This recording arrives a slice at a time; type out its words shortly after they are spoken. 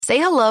Say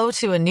hello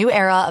to a new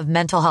era of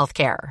mental health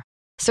care.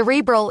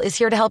 Cerebral is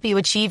here to help you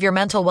achieve your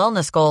mental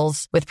wellness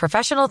goals with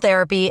professional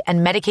therapy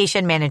and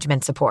medication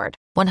management support.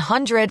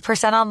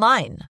 100%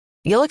 online.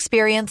 You'll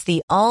experience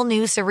the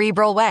all-new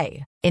Cerebral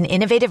Way, an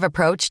innovative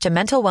approach to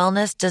mental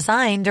wellness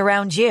designed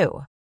around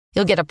you.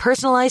 You'll get a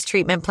personalized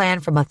treatment plan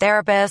from a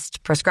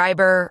therapist,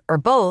 prescriber, or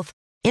both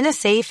in a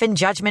safe and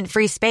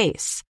judgment-free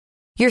space.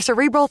 Your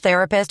Cerebral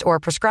therapist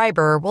or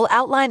prescriber will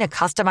outline a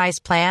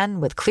customized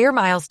plan with clear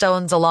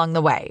milestones along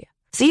the way,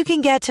 so you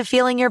can get to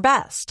feeling your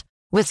best.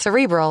 With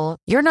Cerebral,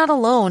 you're not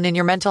alone in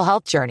your mental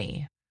health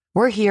journey.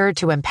 We're here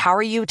to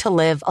empower you to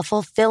live a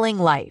fulfilling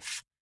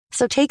life.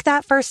 So take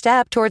that first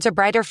step towards a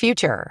brighter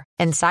future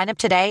and sign up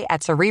today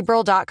at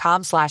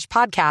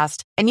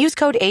Cerebral.com/podcast and use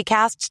code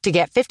ACAST to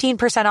get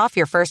 15% off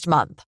your first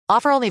month.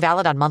 Offer only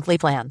valid on monthly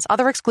plans.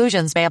 Other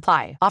exclusions may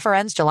apply. Offer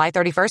ends July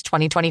 31st,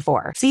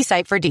 2024. See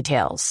site for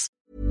details.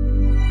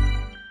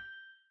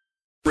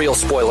 Real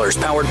spoilers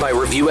powered by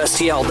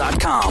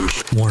ReviewSTL.com.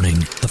 Warning,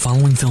 the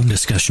following film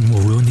discussion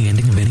will ruin the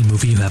ending of any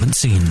movie you haven't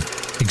seen.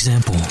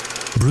 Example,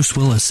 Bruce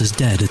Willis is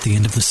dead at the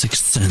end of The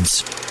Sixth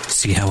Sense.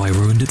 See how I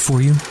ruined it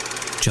for you?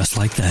 Just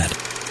like that.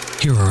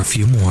 Here are a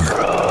few more.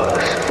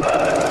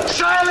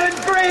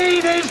 Silent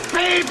breed is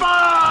people!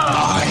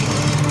 I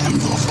am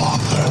your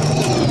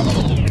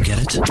father. Get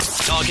it?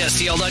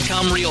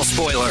 TalkSTL.com real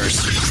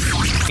spoilers.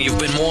 You've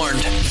been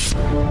warned.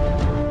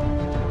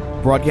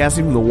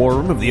 Broadcasting from the war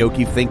room of the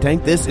O'Keefe think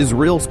tank, this is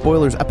Real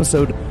Spoilers,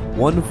 episode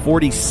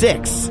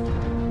 146.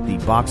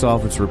 The box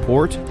office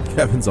report.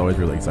 Kevin's always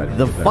really excited.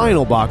 The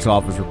final box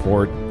office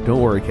report. Don't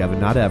worry, Kevin,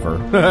 not ever.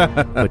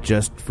 But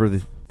just for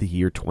the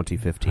year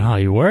 2015. Oh,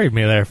 you worried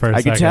me there for a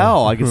second. I could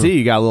tell. I could see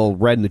you got a little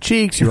red in the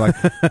cheeks. You were like,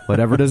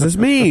 whatever does this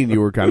mean?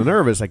 You were kind of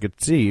nervous. I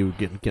could see you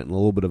getting a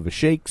little bit of a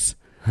shakes.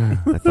 I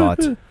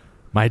thought.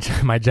 My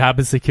job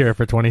is secure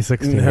for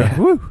 2016.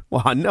 Yeah.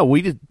 Well, no,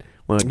 we did.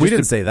 Well, we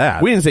didn't say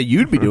that. We didn't say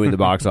you'd be doing the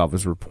box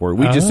office report.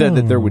 We just said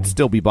that there would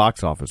still be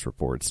box office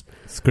reports.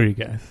 Screw you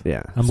guys.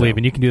 Yeah. I'm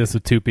leaving. You can do this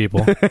with two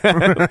people.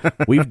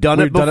 We've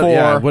done it before.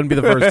 Yeah, it wouldn't be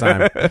the first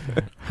time.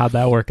 How'd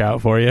that work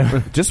out for you?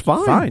 Just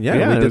fine. Fine,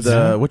 yeah. We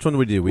did which one did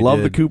we do? We Love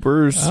did the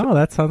Coopers. Oh,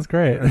 that sounds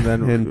great. And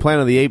then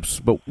Planet of the Apes,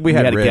 but we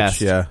had a Rich,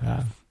 guest.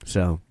 Yeah.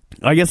 So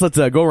I guess let's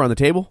go around the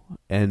table.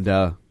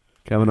 And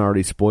Kevin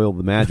already spoiled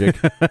the magic.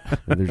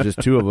 And there's just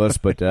two of us,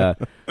 but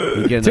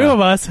we can, two of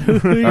us?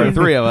 Or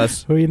three of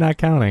us. Who are you not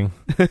counting?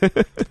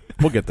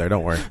 We'll get there,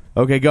 don't worry.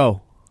 Okay,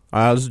 go.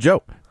 This is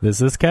Joe.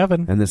 This is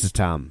Kevin. And this is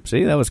Tom.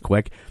 See, that was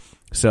quick.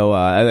 So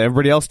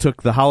everybody else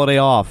took the holiday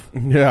off.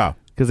 Yeah.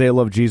 Because they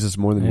love Jesus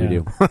more than we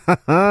do.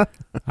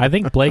 I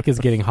think Blake is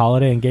getting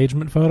holiday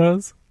engagement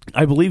photos.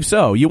 I believe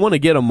so. You want to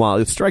get them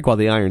strike while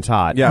the iron's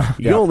hot. Yeah.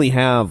 You only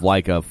have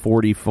like a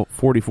 45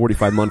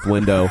 month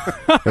window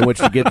in which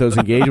to get those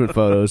engagement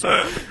photos.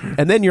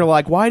 And then you're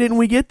like, why didn't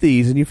we get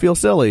these? And you feel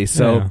silly.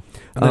 So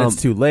And then it's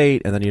too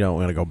late, and then you don't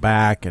want to go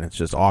back, and it's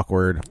just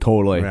awkward.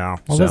 Totally. Yeah.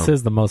 Well, this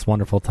is the most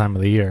wonderful time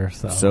of the year,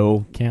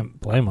 so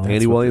can't blame them.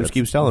 Andy Williams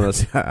keeps telling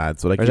us.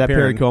 That's what I keep Or is that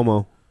hearing. Perry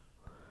Como?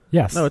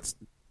 Yes. No, it's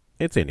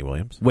Andy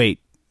Williams. Wait,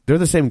 they're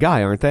the same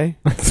guy, aren't they?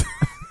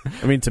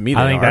 I mean, to me,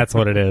 I think that's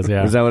what it is.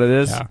 Yeah. Is that what it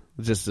is? Yeah.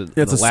 It's just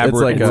it's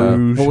elaborate. It's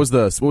like what was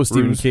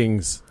Stephen Rouge.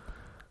 King's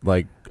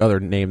other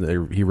name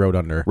that he wrote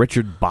under?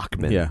 Richard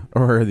Bachman. Yeah,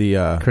 or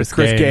the Chris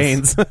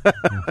Gaines.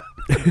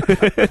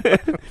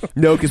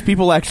 No, because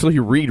people actually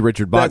read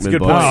Richard Bachman That's a good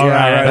books. point. Oh,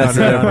 Yeah, right. That's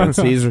the difference.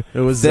 It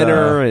was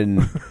Thinner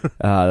and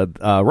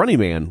Running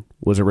Man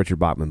was a Richard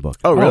Bachman book.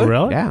 Oh, really? Oh,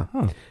 really? Yeah.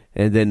 Huh.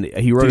 And then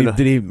he wrote.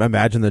 Did he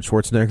imagine that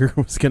Schwarzenegger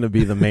was going to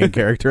be the main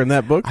character in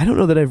that book? I don't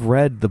know that I've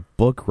read the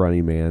book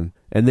Running Man.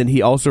 And then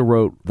he also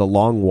wrote The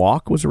Long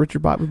Walk. Was a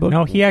Richard Bachman book?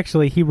 No, he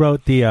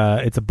wrote the.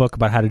 It's a book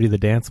about how to do the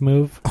dance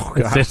move. Oh,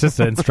 God. It's just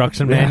an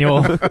instruction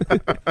manual.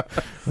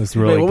 It's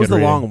really Wait, what good was The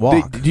reading. Long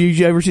Walk? Did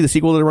you ever see the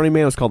sequel to The Running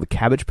Man? It was called The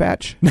Cabbage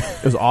Patch.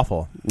 It was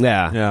awful.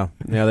 Yeah.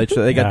 Yeah. They got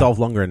Yeah. Dolph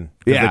Lundgren.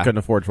 'Cause they couldn't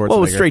afford Schwarzenegger. Well,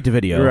 it was straight to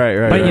video.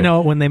 Right. But you know,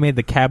 when they made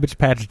the Cabbage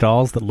Patch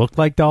dolls that looked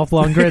like Dolph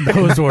Lundgren,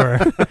 those were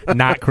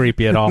not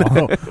creepy at all.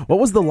 No. What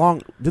was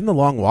Didn't The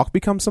Long Walk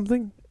become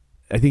something?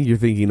 I think you're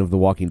thinking of The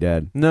Walking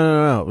Dead.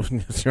 No.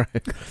 That's right.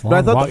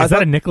 Long Walk. Is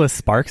that a Nicholas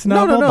Sparks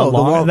novel? No. The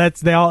long,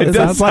 that's they all. It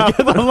does sounds like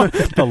the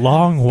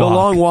Long Walk. The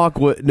Long Walk.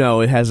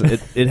 No, it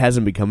hasn't. It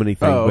hasn't become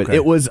anything. Oh, okay. But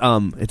it was.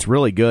 It's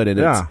really good, and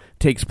Yeah. it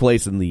takes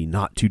place in the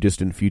not too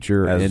distant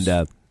future,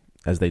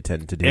 as they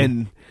tend to do.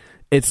 and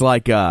it's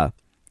like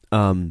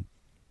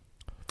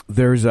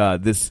there's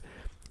this.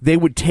 They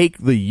would take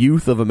the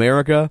youth of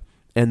America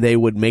and they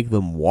would make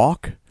them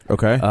walk.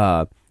 Okay.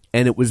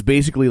 And it was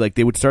basically like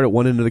they would start at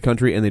one end of the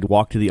country and they'd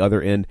walk to the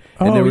other end.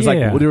 And Oh, there was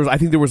yeah. I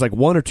think there was like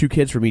one or two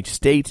kids from each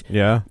state.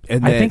 Yeah.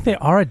 And I then, think they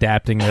are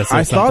adapting this. Or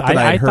I thought something.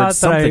 that I heard thought that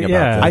something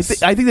about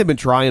this. I think they've been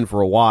trying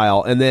for a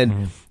while, and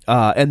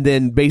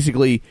then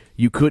basically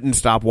you couldn't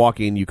stop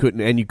walking. You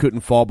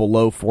couldn't fall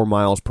below 4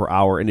 miles per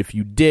hour. And if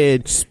you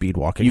did, Speed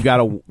walking. you got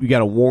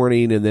a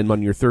warning, and then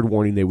on your third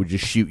warning, they would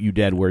just shoot you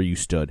dead where you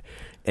stood.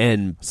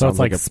 And So it's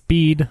like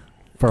speed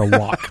for a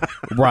walk.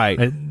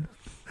 right.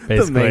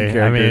 basically. main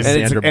character I mean, is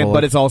Sandra Bullock.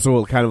 but it's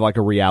also kind of like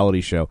a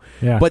reality show.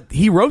 Yeah. But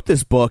he wrote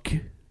this book.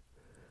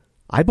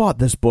 I bought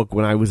this book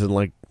when I was in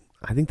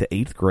I think the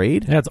 8th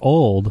grade. yeah, it's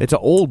old. It's an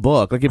old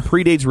book. Like it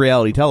predates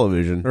reality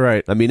television.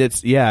 Right. I mean,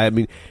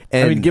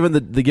 given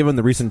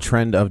the recent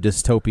trend of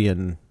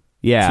dystopian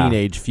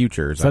teenage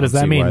futures, So I does don't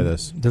that see mean why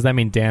this? does that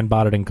mean Dan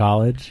bought it in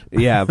college?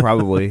 Yeah,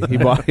 probably. He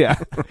bought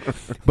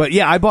But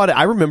yeah, I bought it.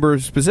 I remember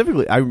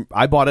specifically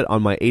I bought it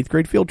on my 8th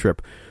grade field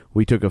trip.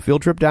 We took a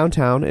field trip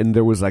downtown and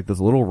there was like this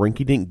little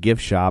rinky-dink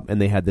gift shop and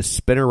they had this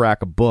spinner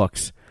rack of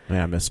books.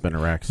 Yeah, I miss spinner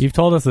racks. You've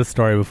told us this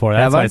story before.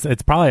 That's Have why I?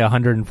 it's probably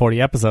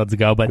 140 episodes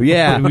ago, but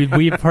Yeah.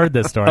 we've heard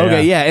this story.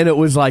 Okay, yeah, and it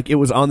was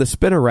on the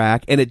spinner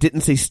rack, and it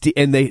didn't say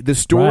the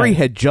story Right.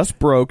 had just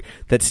broke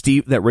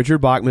that Richard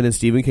Bachman and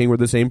Stephen King were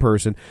the same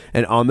person,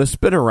 and on the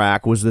spinner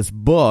rack was this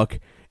book,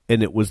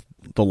 and it was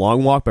The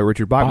Long Walk by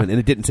Richard Bachman, and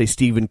it didn't say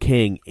Stephen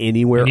King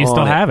anywhere. And you on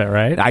still it. have it,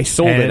 right? I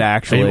sold it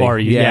actually. Or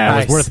it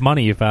Nice. was worth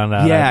money. You found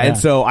out. Yeah, and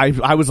so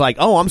I was like,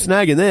 oh, I'm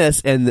snagging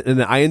this,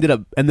 and I ended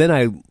up, and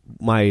then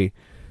my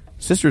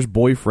sister's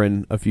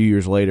boyfriend a few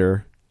years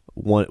later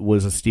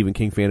was a Stephen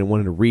King fan and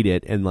wanted to read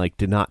it and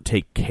did not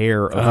take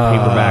care of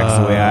paperbacks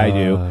the way I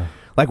do.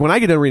 Like when I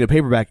get done reading a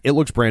paperback, it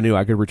looks brand new.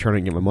 I could return it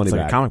and get my money It's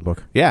back. like a comic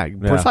book. Yeah,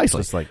 precisely.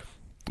 Just like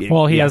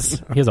Well, he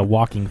has a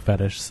walking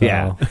fetish. So.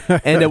 Yeah,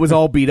 and it was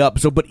all beat up.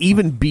 So, but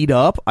even beat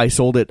up, I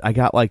sold it. I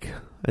got I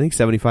think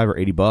 $75 or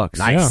 $80.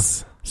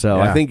 nice. So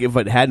Yeah. I think if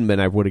it hadn't been,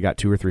 I would have got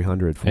 $200 or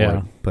 $300 for Yeah.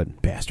 it. But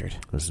Bastard.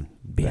 it was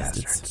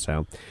bastard.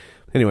 So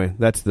anyway,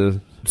 that's the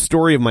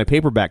story of my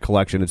paperback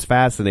collection. It's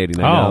fascinating.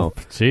 I know.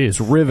 jeez, It's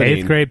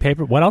riveting. 8th grade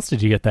paper. What else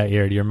did you get that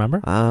year? Do you remember?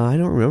 I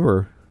don't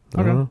remember.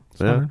 Okay.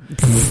 Yeah.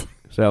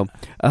 So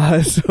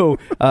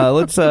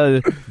let's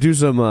do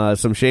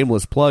some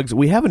shameless plugs.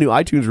 We have a new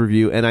iTunes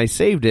review, and I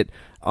saved it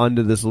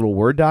onto this little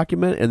Word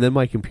document, and then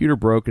my computer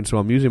broke, and so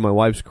I'm using my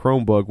wife's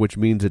Chromebook, which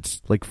means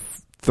it's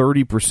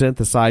 30%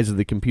 the size of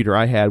the computer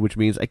I had, which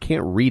means I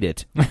can't read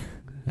it.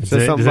 Is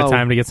it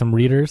time to get some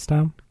readers,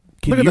 Tom?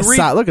 Can Look you at the read,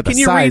 size. Look at the can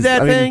you size. read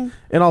that I mean, thing?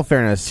 in all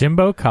fairness,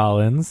 Jimbo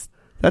Collins.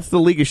 That's the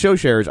League of Show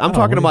Sharers. I'm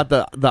talking about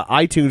the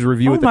iTunes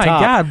review Oh at the my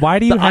top. God! Why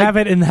do you have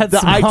it in that the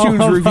small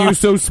iTunes review font?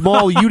 so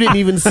small you didn't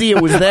even see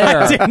it was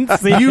there. I didn't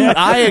see it.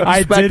 I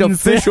expect didn't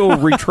see official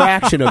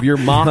retraction of your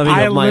mocking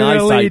of my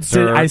eyesight,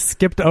 sir. I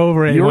skipped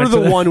over it. You're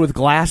the one with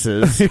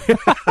glasses,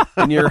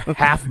 and you're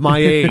half my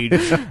age.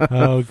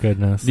 Oh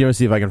goodness! do you want to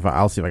see if I can find?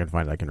 I'll see if I can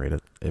find it. I can read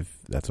it if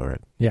that's all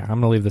right. Yeah, I'm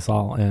gonna leave this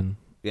all in.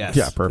 Yes.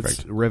 Yeah, perfect.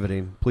 It's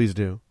riveting. Please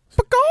do.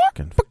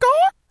 Can-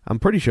 I'm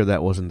pretty sure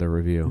that wasn't the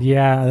review.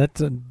 Yeah, that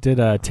did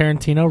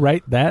Tarantino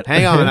write that?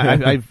 Hang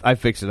on, I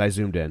fixed it. I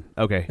zoomed in.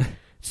 Okay.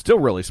 Still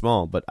really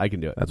small, but I can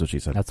do it. That's what she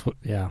said. That's what.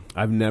 Yeah.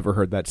 I've never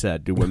heard that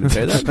said. Do women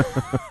say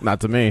that?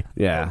 Not to me.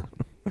 Yeah.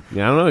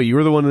 Yeah, I don't know. You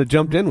were the one that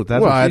jumped in with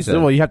that. What she said.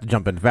 Well, you have to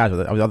jump in fast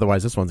with it.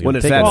 Otherwise, this one's When going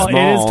it's to that take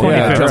Well, us. small, it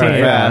is 2015.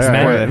 yeah,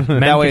 fast. Men-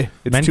 that way, men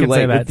it's can too late.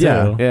 say that too.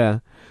 Yeah. Yeah.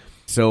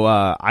 So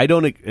I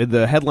don't.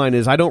 The headline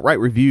is I don't write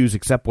reviews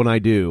except when I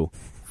do.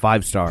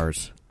 5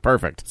 stars.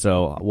 Perfect.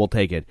 So we'll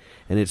take it,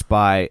 and it's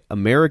by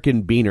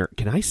American Beaner.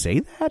 Can I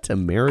say that?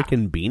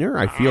 American Beaner?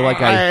 I feel like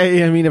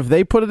I mean, if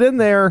they put it in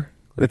there,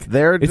 it's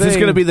their Is this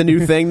going to be the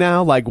new thing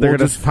now? Like They're we'll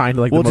gonna just find,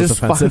 like, the we'll most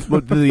just offensive.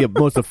 find the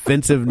most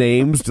offensive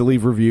names to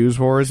leave reviews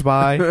for us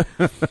by,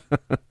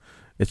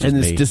 It's just and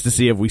it's me. just to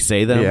see if we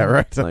say them. Yeah,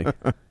 right.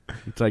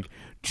 It's like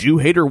Jew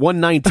Hater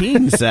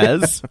 119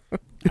 says.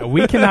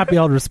 We cannot be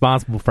held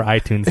responsible for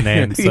iTunes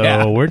names, so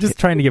Yeah. we're just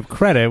trying to give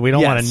credit. We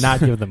don't want Yes. to not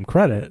give them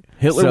credit.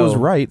 Hitler So- was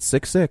right.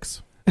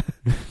 6'6".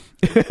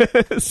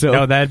 So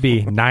No, that'd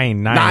be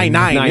 9. Nine.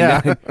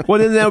 Yeah. 9. Well,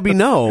 then that would be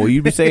no.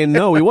 You'd be saying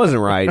no, he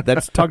wasn't right.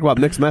 That's talking about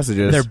mixed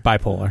messages. They're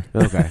bipolar.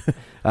 Okay.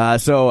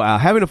 So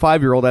having a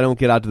 5-year-old, I don't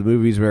get out to the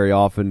movies very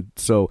often,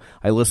 so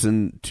I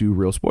listen to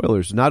Real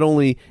Spoilers. Not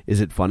only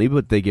is it funny,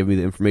 but they give me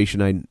the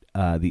information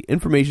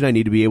I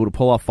need to be able to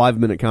pull off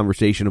 5-minute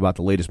conversation about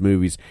the latest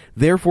movies,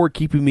 therefore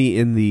keeping me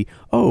in the,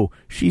 oh,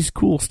 she's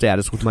cool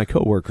status with my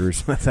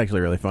coworkers. That's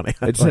actually really funny.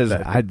 It says,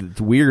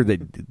 it's weird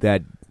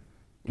that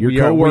your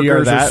We are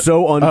coworkers are that.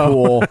 so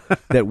uncool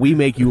that we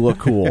make you look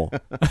cool.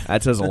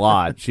 That says a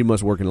lot. She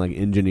must work in like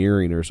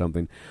engineering or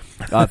something.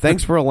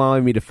 Thanks for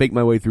allowing me to fake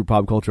my way through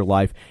pop culture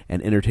life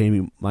and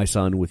entertaining my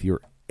son with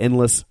your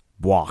endless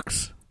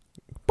walks.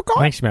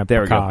 Thanks, man.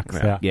 There we go. Cox,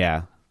 yeah.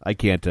 Yeah. I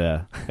can't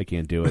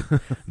do it.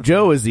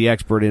 Joe is the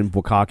expert in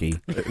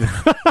bukkake.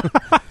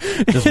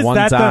 Just Is one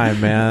that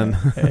time, man.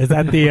 Is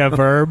that the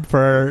verb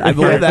for I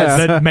believe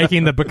that's-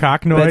 making the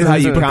bukkake noise? That's how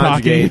is you bukkake?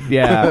 conjugate.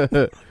 Yeah.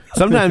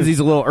 Sometimes he's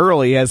a little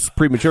early. He has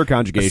premature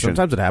conjugation.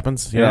 Sometimes it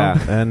happens. Yeah.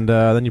 You know? And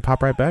then you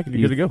pop right back and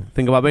you're good to go.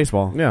 Think about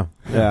baseball. Yeah.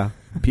 Yeah.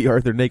 P.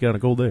 Arthur naked on a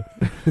cold day.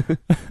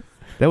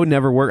 That would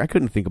never work. I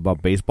couldn't think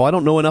about baseball. I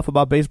don't know enough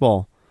about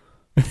baseball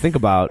to think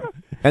about.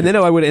 And then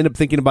I would end up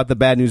thinking about the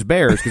Bad News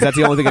Bears because that's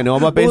the only thing I know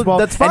about Well, baseball.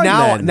 that's fine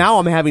And then. now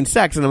I'm having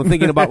sex and I'm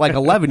thinking about like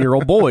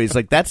 11-year-old boys.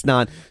 Like that's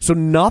not so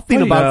nothing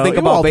Well, you about know, think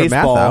you about alter math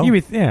baseball.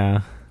 out.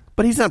 Yeah.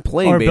 But he's not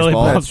playing Or Billy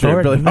baseball. Bob That's true.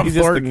 Thornton. Billy Bob He's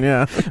just Thornton.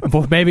 yeah.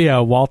 Well, maybe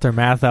a Walter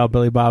Matthau,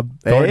 Billy Bob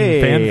Thornton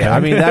fan. Hey, I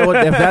mean,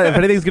 if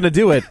anything's going to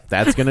do it,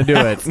 that's going to do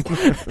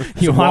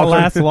it. You want to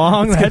last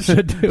long? That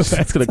should do It's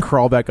it. going to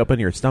crawl back up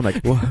into your stomach.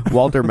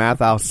 Walter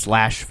Matthau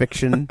 /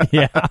 fiction.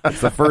 Yeah.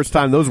 It's the first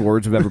time those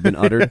words have ever been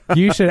uttered.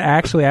 You should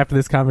actually, after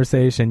this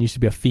conversation, you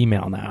should be a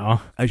female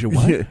now. I should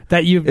what?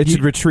 That you It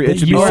should retreat. It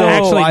should you be are so,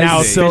 actually I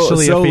now see.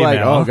 officially so a female. like,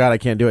 oh god, I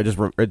can't do it.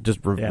 And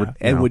just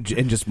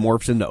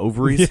morphs into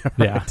ovaries.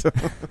 Yeah.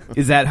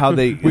 Is that how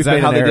they? We've Is that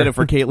made how an they did error. it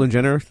for Caitlyn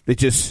Jenner? They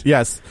just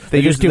yes, they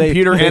used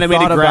computer they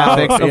animated thought about-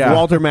 graphics of yeah.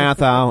 Walter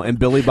Matthau and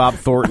Billy Bob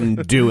Thornton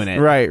doing it.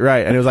 Right,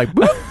 and it was like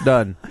boop,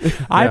 done.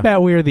 I Yeah.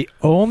 bet we are the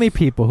only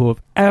people who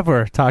have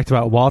ever talked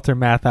about Walter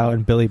Matthau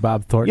and Billy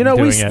Bob Thornton. You know,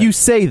 doing it. you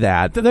say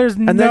that, There's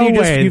and then no you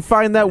way. you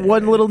find that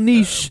one little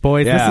niche.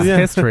 Boys, Yeah. this is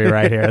history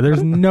right here.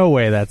 There's no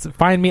way that's.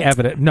 Find me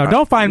evidence. No,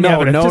 don't find me No,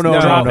 evidence. no, Just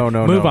no, drop no, it.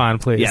 no, Move no. on,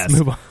 please. Yes.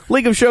 Move on.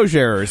 League of Show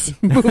Sharers.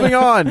 Moving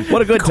on.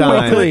 What a good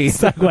time. Quickly.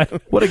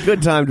 Segue. What a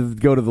good time to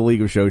go to the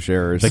League of Show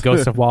Sharers. The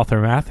ghost of Walter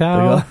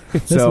Matthau.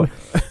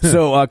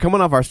 So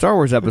coming off our Star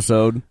Wars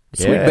episode,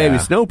 Sweet Yeah. Baby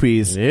Snow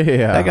Peas, Yeah,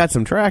 that got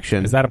some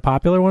traction. Is that a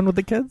popular one with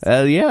the kids?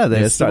 Yeah,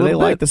 they Yes, a they little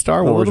like bit. the Star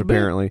A Wars little bit.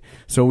 apparently.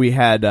 So we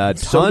had a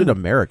so ton. did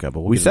America,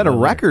 but we set a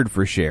record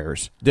for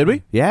shares. Did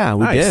we? Yeah,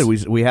 we Nice.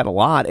 did. We had a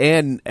lot,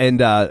 and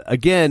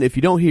again, if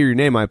you don't hear your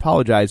name, I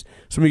apologize.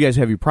 Some of you guys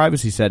have your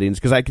privacy settings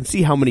because I can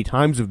see how many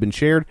times have been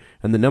shared,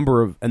 and the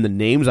number of and the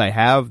names I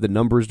have, the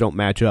numbers don't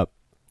match up.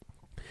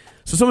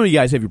 So some of you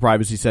guys have your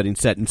privacy settings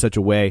set in such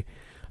a way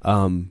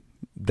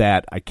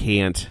that I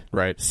can't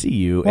see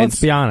you. Well, let's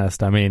be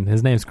honest. I mean,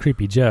 his name's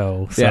Creepy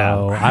Joe.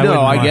 So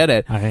I get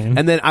it.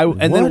 And then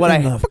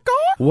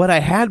what I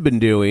had been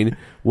doing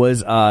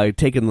was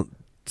taking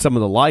some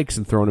of the likes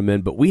and throwing them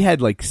in, but we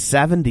had like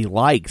 70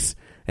 likes.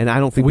 And I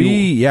don't think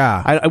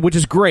which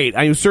is great.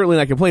 I'm certainly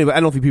not complaining, but I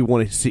don't think people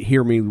want to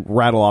hear me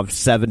rattle off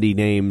 70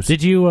 names.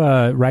 Did you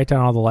write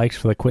down all the likes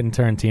for the Quentin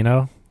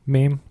Tarantino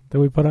meme that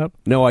we put up?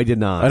 No, I did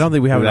not. I don't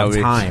think we have That enough would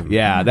be- time.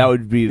 Yeah, that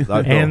would be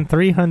And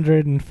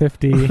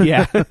 350.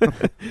 yeah.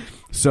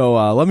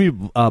 So let me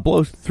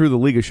blow through the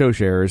League of Show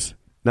Shares,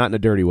 not in a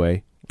dirty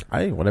way.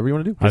 Whatever you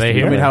want to do. Are they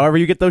here? I mean, however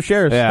you get those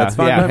shares. Yeah, That's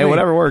fine. yeah. by Hey, me.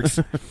 whatever works.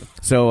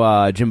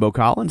 So Jimbo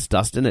Collins,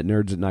 Dustin at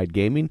Nerds at Night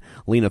Gaming,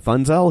 Lena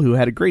Funzel, who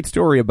had a great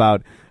story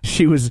about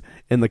she was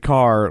in the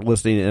car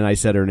listening, and I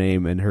said her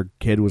name, and her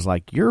kid was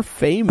like, "You're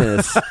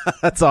famous."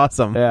 That's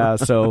awesome. Yeah.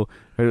 So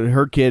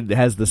her kid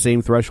has the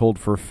same threshold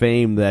for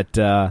fame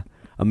that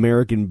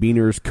American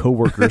Beaners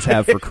coworkers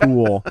have for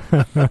cool.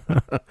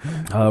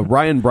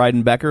 Ryan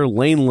Breidenbecker,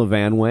 Lane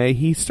Levanway,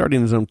 he's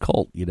starting his own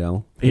cult. You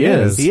know, He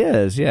is. He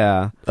is.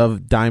 Yeah.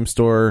 Of dime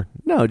store.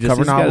 No, just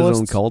cover he's got his own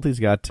novelists? cult.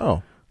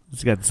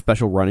 He's got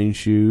special running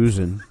shoes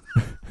and.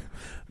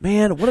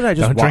 Man, what did I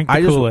just Don't watch? drink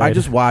the Kool-Aid. I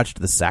just watched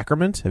The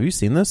Sacrament. Have you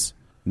seen this?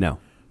 No.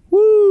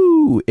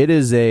 Woo!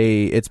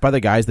 It's by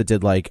the guys that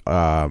did like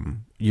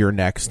You're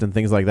Next and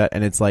things like that,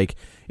 and it's like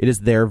it is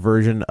their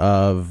version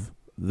of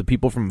the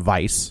people from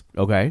Vice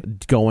Okay.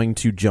 going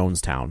to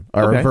Jonestown,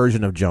 or a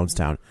version of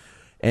Jonestown.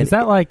 And Is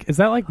that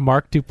like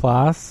Mark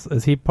Duplass?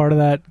 Is he part of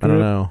that I group? don't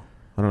know.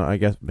 I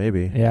guess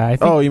maybe. Yeah, I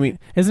think. Oh, you mean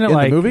isn't it in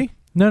like the movie?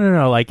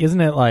 No. Like,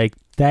 isn't it like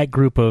that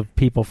group of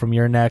people from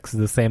Your Next is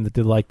the same that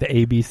did like the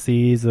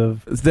ABCs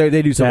of?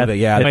 They do some that, of it.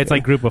 Yeah, it's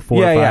like group of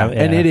 4 yeah, or 5.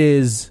 yeah, and it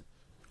is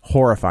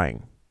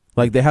horrifying.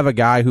 Like they have a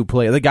guy who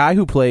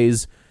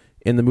plays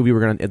in the movie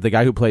the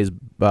guy who plays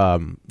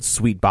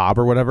Sweet Bob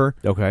or whatever.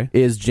 Okay.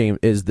 Is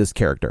this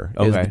character?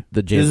 Okay.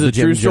 Is Is it a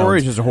Jim true story? Or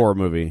Jones. is it just a horror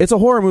movie? It's a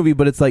horror movie,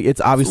 but it's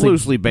obviously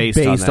loosely based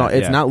on that,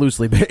 It's yeah. not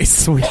loosely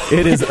based.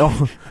 It is.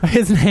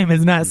 His name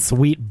is not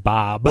Sweet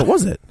Bob. What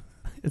was it?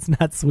 It's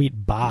not Sweet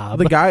Bob.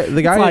 The guy. It's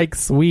like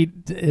sweet.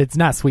 It's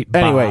not Sweet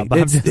Bob. Anyway,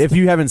 I'm just- if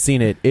you haven't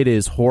seen it, it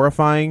is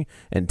horrifying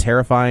and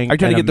terrifying. Are you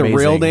trying to and get the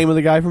real amazing. name of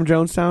the guy from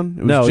Jonestown?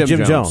 It was No, Jim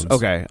Jones. Jones.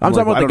 Okay. I'm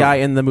talking about the guy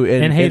in the movie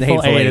in in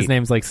Hateful Eight, Eight. his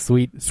name's like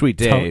Sweet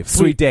Dave.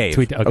 Sweet Dave.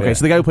 Okay. Okay,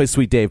 so the guy who plays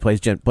Sweet Dave plays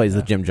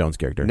the Jim Jones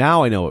character.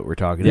 Now I know what we're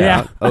talking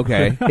Yeah. about.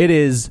 Okay. It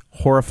is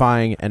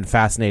horrifying and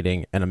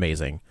fascinating and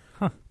amazing.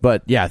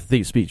 But yeah,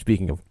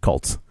 speaking of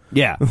cults.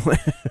 Yeah.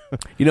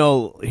 You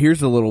know,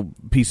 here's a little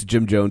piece of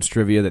Jim Jones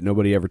trivia that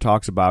nobody ever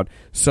talks about.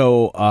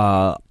 So,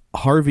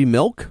 Harvey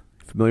Milk,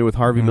 familiar with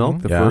Harvey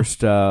Milk, the Yeah.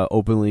 first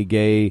openly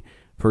gay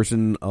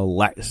person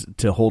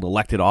to hold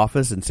elected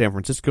office in San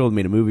Francisco,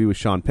 made a movie with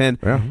Sean Penn.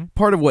 Yeah.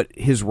 Part of what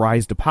his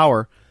rise to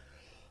power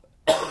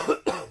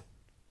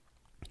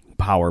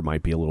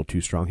might be a little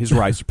too strong. His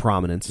rise to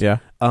prominence, Yeah.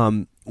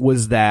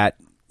 was that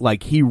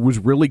like he was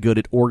really good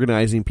at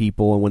organizing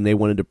people, and when they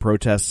wanted to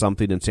protest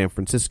something in San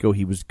Francisco,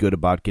 he was good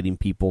about getting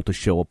people to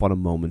show up on a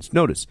moment's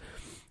notice.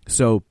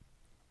 So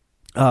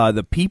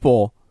the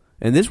people,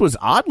 and this was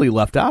oddly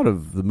left out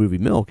of the movie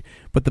Milk,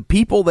 but the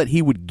people that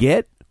he would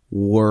get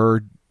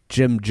were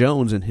Jim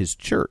Jones and his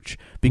church.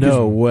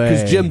 No way.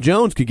 Because Jim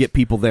Jones could get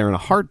people there in a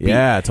heartbeat.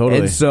 Yeah,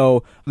 totally. And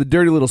so the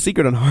dirty little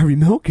secret on Harvey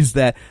Milk is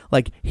that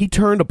like he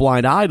turned a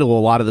blind eye to a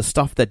lot of the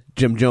stuff that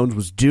Jim Jones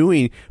was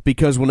doing,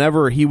 because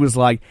whenever he was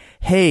like,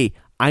 hey,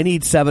 I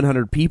need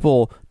 700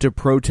 people to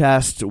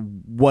protest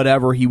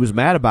whatever he was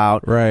mad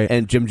about. Right.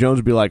 And Jim Jones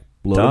would be like,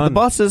 load up the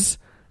buses,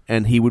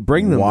 and he would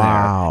bring them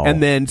Wow. there.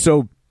 And then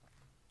so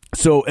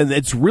and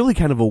it's really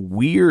kind of a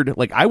weird,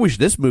 like, I wish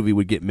this movie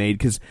would get made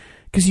because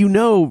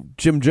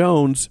Jim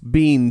Jones,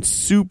 being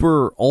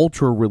super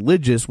ultra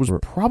religious, was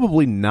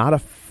probably not a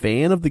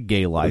fan of the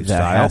gay lifestyle.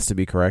 That has to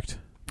be correct.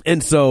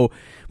 And so,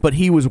 but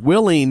he was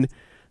willing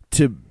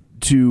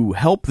to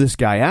help this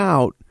guy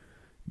out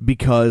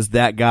because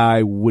that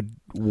guy would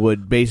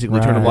basically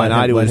turn a blind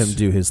eye to let him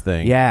do his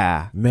thing.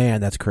 Yeah. Man,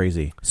 that's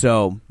crazy.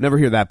 So, never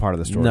hear that part of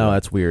the story. No,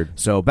 that's weird.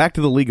 So, back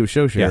to the League of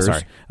Show Sharers.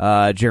 Yeah,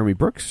 sorry. Jeremy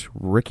Brooks,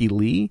 Ricky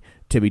Lee,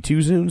 Timmy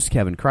Tuzoons,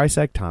 Kevin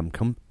Krysak, Tom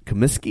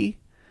Comiskey,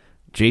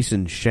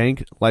 Jason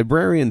Shank,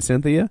 Librarian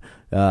Cynthia.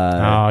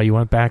 You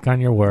went back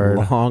on your word.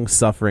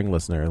 Long-suffering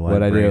listener.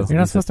 What'd I do? You're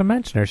not supposed to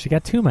mention her. She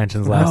got 2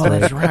 mentions last week.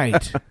 That's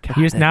right.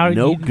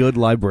 God, good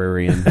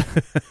librarian.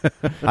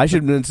 I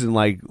should mention,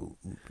 like,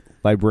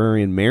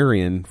 Librarian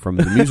Marion from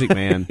The Music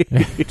Man.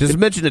 Just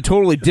mention a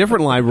totally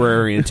different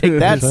librarian. Take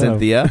that,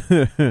 Cynthia.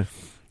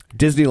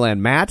 Disneyland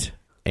Matt.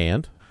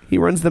 And? He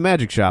runs the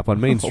magic shop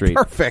on Main Street.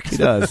 Perfect. He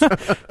does.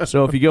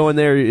 So if you go in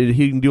there,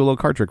 he can do a little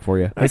card trick for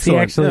you. Is he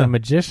actually a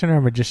magician or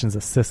a magician's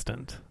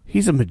assistant?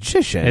 He's a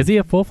magician. Is he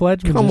a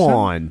full-fledged magician? Come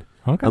on.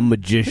 Okay. A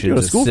magician's You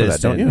go to school for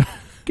assistant. that, don't you?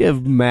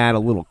 Give Matt a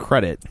little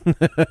credit.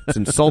 It's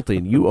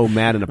insulting. You owe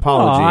Matt an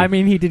apology. Oh, I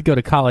mean, he did go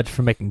to college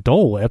for making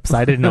Dole Whips.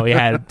 I didn't know he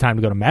had time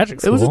to go to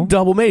magic school. It was a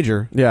double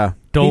major. Yeah.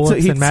 Dole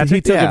Whips and magic?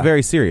 He took Yeah. it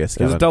very serious.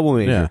 It was a Kevin. double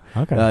major.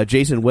 Yeah. Okay.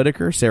 Jason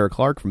Whitaker, Sarah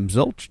Clark from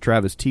Zilch,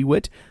 Travis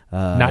Tewitt.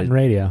 Not in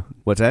radio.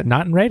 What's that?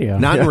 Not in radio.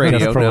 Not in radio.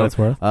 Just for No. what it's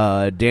worth.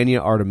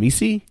 Dania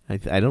Artemisi.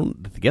 I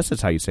don't guess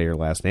that's how you say her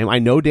last name. I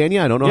know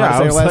Dania. I don't know how to I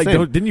say her was last like,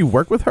 name. didn't you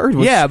work with her?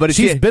 Yeah, but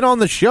she's been on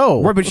the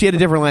show. Right, but she had a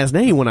different last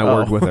name when I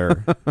worked with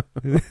her.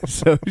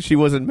 So she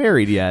wasn't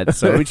married yet.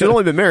 So I mean, she's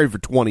only been married for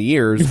 20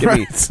 years.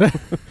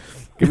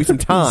 Give me some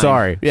time.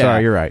 Sorry,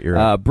 you're right. You're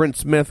right. Brent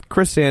Smith,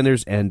 Chris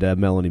Sanders, and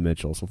Melanie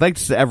Mitchell. So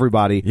thanks to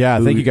everybody. Yeah,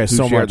 thank you guys who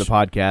so shared much. the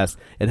podcast.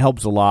 It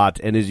helps a lot,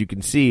 and as you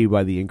can see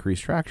by the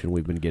increased traction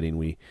we've been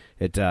getting,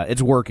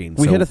 it's working.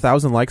 We So- hit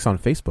 1,000 likes on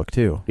Facebook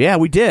too. Yeah,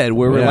 we did.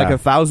 We were Yeah. like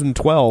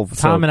 1,012.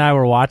 Tom and I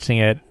were watching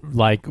it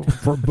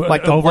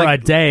over a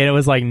day, and it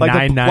was like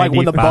 995. like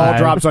when the ball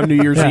drops on New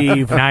Year's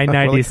Eve.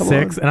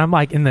 996, and I'm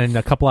like, and then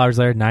a couple hours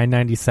later,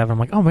 997. I'm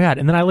like, oh my god!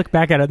 And then I look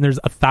back at it, and there's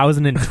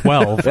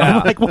 1,012. Yeah.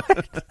 I'm like,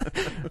 what?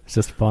 It's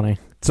just funny.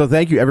 So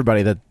thank you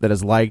everybody that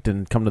has liked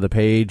and come to the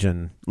page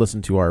and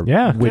listened to our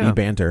witty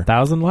banter.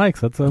 1,000 likes.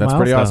 That's milestone,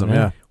 pretty awesome.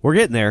 Yeah. We're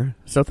getting there.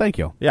 So thank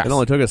you. Yes. It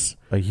only took us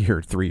A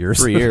year, 3 years.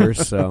 3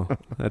 years. So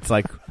that's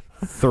like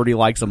 30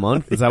 likes a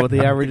month. Is that what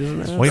the average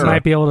is? We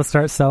might be able to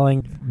start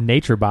selling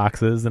nature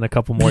boxes in a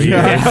couple more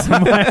years.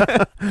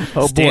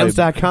 Oh,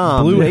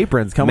 Stamps.com. Blue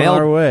aprons coming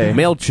our way.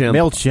 MailChimp.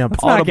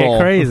 Let's not get Audible.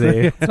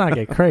 crazy. Let's not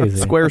get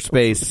crazy.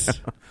 Squarespace.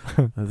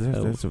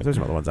 There's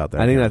some other ones out there.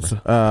 I think that's. Did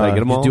I get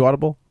them did all? you do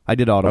Audible? I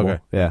did Audible.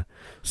 Okay. Yeah.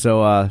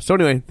 So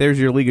anyway, there's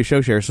your League of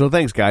Show Shares. So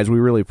thanks, guys. We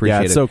really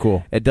appreciate it. it's so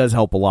cool. It does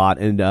help a lot.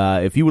 And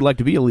if you would like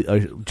to be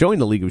join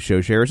the League of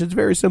Show Shares, it's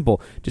very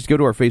simple. Just go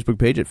to our Facebook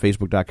page at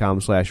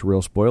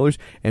facebook.com/Real Spoilers.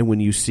 And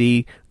when you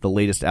see the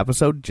latest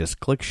episode, just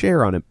click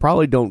share on it.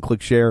 Probably don't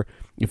click share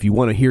if you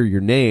want to hear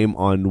your name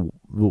on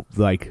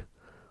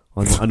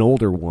on an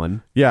older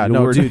one. Yeah,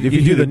 no, dude, if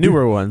you do the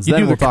newer ones, you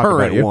then do we'll the talk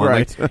current about you. one.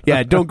 Right. Like,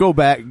 yeah, don't go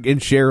back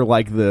and share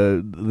like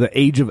the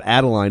Age of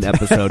Adeline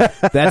episode.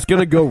 That's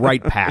going to go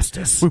right past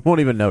us. We won't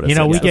even notice. You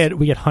know, it.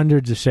 we get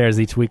hundreds of shares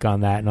each week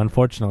on that, and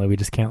unfortunately, we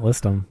just can't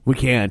list them. We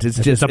can't. It's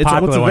a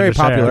popular one very to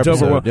share. popular It's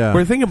episode. overwhelming. Yeah.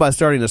 We're thinking about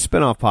starting a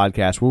spin-off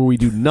podcast where we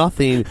do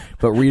nothing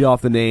but read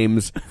off the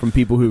names from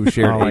people who've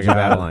shared Oh my Age of God,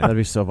 Adeline. that'd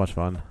be so much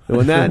fun.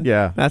 Wouldn't that?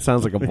 Yeah. That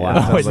sounds like a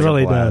blast. Oh, it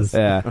really does.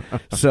 Yeah.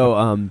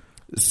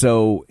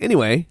 So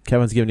anyway,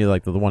 Kevin's giving you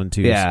like the 1 and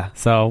 2s. yeah,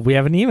 So we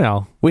have an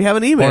email. we have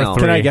an email.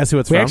 Can I guess who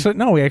it's We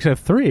from? actually have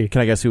 3. Can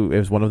I guess who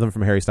is one of them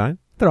from Harry Stein?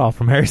 They're all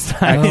from Harry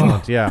Stein.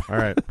 Excellent. Yeah. All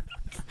right.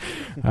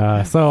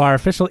 So our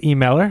official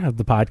emailer of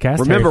the podcast.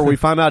 Remember, Harry, we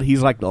found out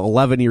he's like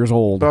 11 years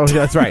old. Oh, yeah,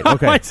 that's right.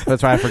 Okay.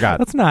 That's right. I forgot.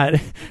 that's not. I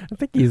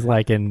think he's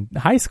like in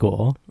high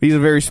school. He's a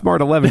very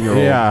smart 11-year-old.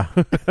 Yeah.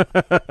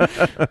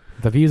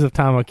 The views of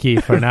Tom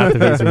O'Keefe are not the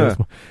views of this.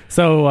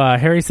 So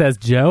Harry says,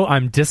 Joe,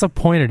 I'm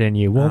disappointed in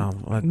you.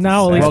 Well,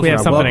 now at least we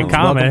have something in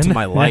common. Welcome to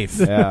my life.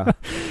 Yeah.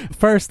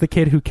 First, the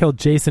kid who killed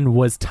Jason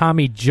was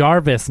Tommy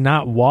Jarvis,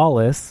 not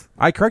Wallace.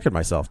 I corrected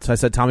myself. I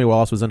said Tommy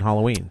Wallace was in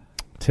Halloween.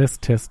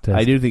 Tisk, tisk, tisk.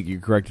 I do think you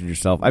corrected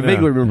yourself. I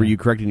vaguely remember you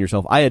correcting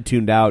yourself. I had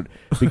tuned out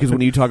because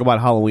when you talk about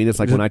Halloween, it's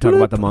like when I talk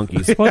about the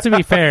monkeys. Well, to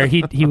be fair,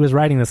 he was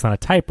writing this on a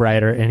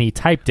typewriter, and he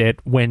typed it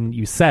when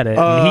you said it.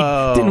 And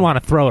he didn't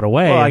want to throw it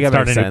away Well, and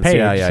start a new sense. page.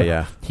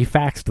 Yeah. so he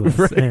faxed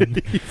this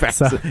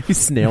in. He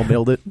snail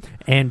mailed it.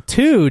 And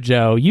 2,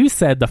 Joe, you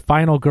said the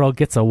final girl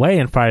gets away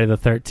in Friday the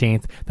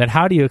 13th. Then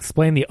how do you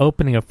explain the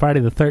opening of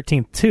Friday the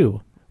 13th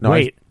 2? No,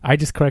 Wait, I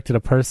just corrected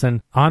a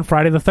person on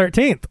Friday the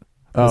 13th.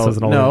 Oh, was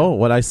an older- no.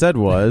 What I said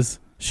was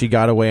she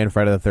got away in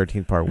Friday the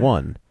 13th Part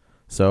 1.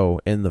 So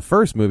in the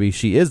first movie,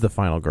 she is the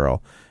final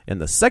girl. In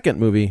the second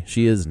movie,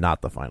 she is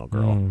not the final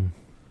girl.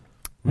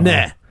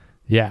 Nah.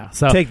 Yeah.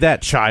 So take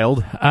that,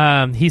 child.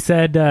 He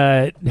said,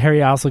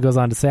 Harry also goes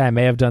on to say, I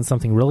may have done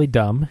something really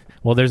dumb.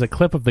 Well, there's a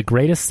clip of the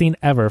greatest scene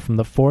ever from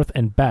the fourth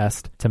and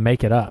best to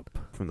make it up.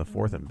 From the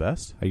fourth and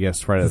best? I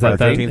guess Friday Is the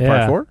that 13th, yeah.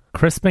 part 4?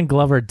 Crispin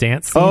Glover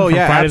dance scene from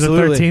Friday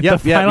absolutely. the 13th,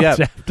 Yep, the final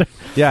chapter.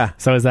 Yeah.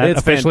 So is that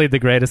officially the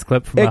greatest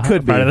clip from It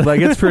could be. Friday Like,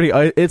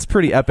 it's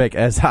pretty epic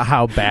as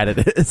how bad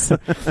it is.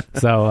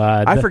 So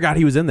I forgot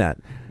he was in that.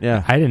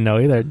 Yeah. I didn't know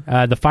either.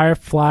 The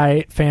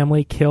Firefly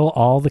family kill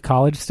all the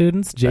college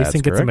students.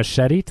 Jason gets a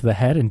machete to the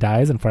head and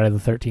dies in Friday the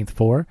 13th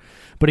 4.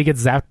 But he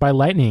gets zapped by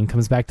lightning and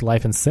comes back to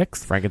life in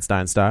 6.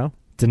 Frankenstein style.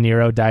 De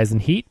Niro dies in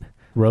Heat.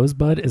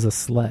 Rosebud is a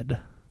sled.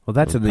 Well,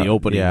 that's in the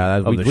opening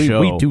of the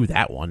show. We do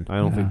that one. I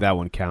don't think that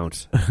one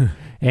counts.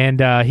 And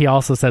he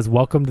also says,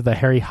 welcome to the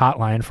Harry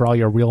hotline for all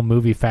your real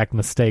movie fact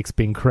mistakes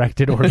being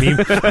corrected or me,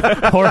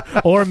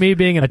 or me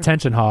being an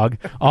attention hog.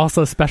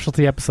 Also,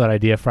 specialty episode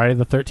idea, Friday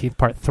the 13th,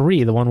 part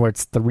 3, the one where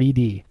it's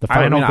 3D. The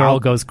final girl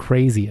goes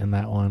crazy in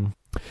that one.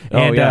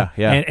 And,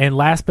 and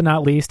last but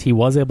not least, he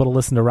was able to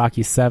listen to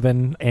Rocky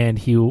 7, and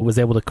he was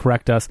able to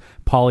correct us.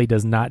 Paulie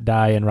does not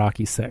die in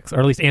Rocky 6,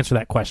 or at least answer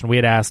that question. We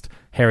had asked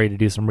Harry to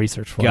do some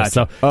research for us.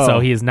 So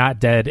he is not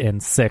dead in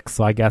 6.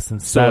 So I guess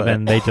in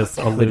 7 they just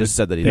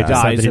said that he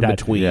dies in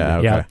between. Yeah,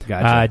 okay.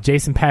 Gotcha.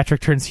 Jason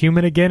Patrick turns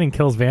human again and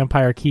kills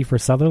vampire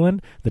Kiefer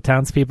Sutherland. The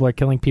townspeople are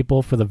killing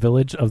people for the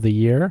village of the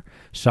year.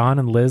 Sean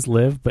and Liz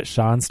live, but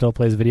Sean still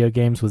plays video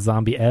games with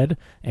Zombie Ed.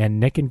 And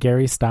Nick and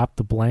Gary stop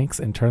the blanks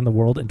and turn the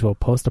world into a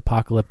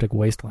post-apocalyptic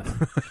wasteland.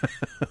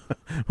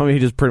 I mean, he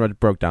just pretty much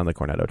broke down the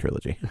Cornetto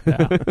trilogy.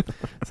 Yeah.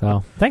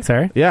 So, thanks,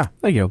 Harry. Yeah.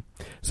 Thank you.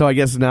 So I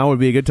guess now would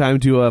be a good time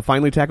to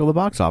finally tackle the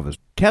box office.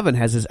 Kevin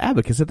has his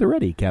abacus at the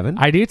ready. Kevin?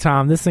 I do,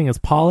 Tom. This thing is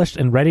polished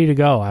and ready to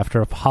go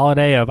after a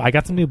holiday of... I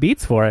got some new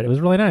beats for it. It was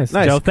really nice.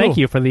 Joe, thank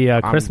you for the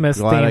Christmas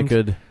I'm glad themed... I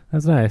could...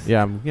 That's nice.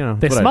 Yeah,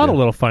 they smelled a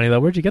little funny, though.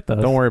 Where'd you get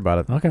those? Don't worry about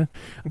it. Okay.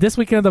 This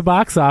weekend at the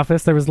box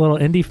office, there was a little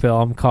indie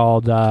film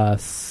called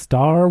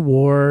Star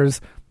Wars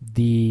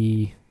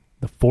The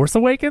Force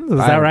Awakens? Is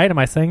that right? Am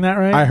I saying that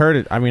right? I heard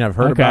it. I mean, I've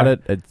heard about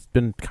it. It's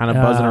been kind of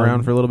buzzing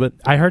around for a little bit.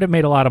 I heard it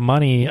made a lot of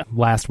money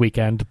last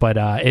weekend, but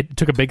it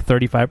took a big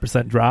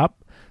 35% drop.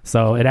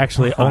 So it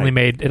actually only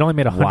made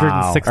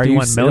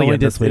 161 million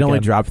this weekend. It only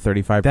dropped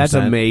 35%. That's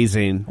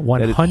amazing.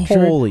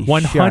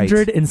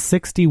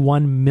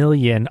 161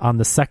 million on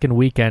the second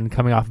weekend,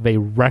 coming off of a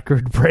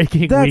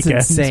record-breaking weekend. That's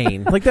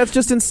insane. Like, that's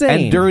just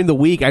insane. And during the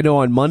week, I know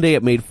on Monday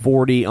it made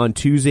 40. On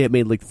Tuesday it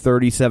made like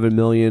 37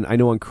 million. I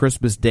know on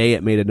Christmas Day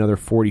it made another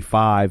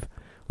 45.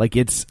 Like,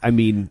 this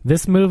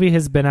movie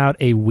has been out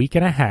a week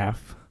and a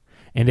half,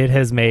 and it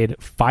has made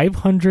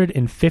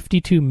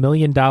 $552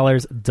 million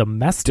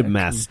domestic.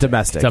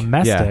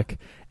 Yeah.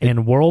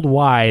 And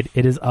worldwide,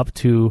 it is up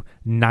to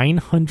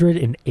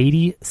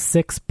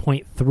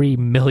 $986.3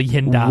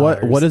 million.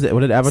 What is it? What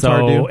did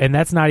Avatar do? And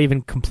that's not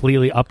even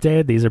completely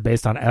updated. These are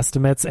based on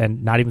estimates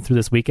and not even through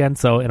this weekend.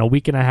 So in a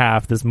week and a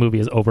half, this movie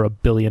is over $1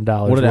 billion.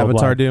 What did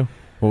Avatar do?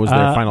 What was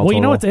their final total?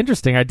 You know what's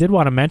interesting? I did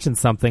want to mention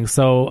something.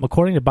 So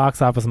according to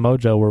Box Office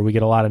Mojo, where we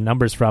get a lot of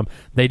numbers from,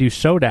 they do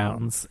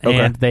showdowns. Okay.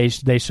 And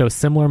they show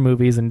similar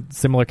movies in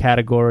similar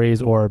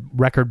categories or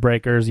record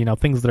breakers,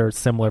 things that are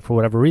similar for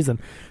whatever reason.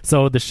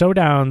 So the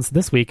showdowns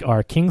this week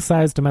are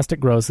king-size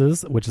domestic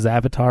grosses, which is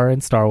Avatar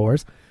and Star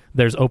Wars.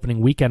 There's opening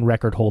weekend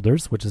record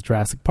holders, which is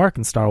Jurassic Park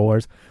and Star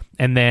Wars.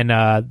 And then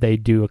they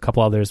do a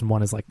couple others, and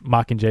one is like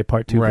Mockingjay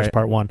Part 2 versus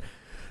Part 1.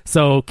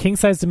 So,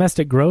 king-size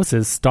domestic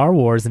grosses, Star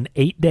Wars in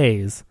 8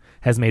 days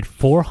has made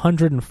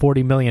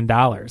 $440 million.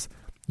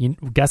 You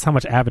guess how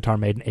much Avatar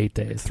made in 8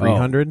 days?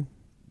 300?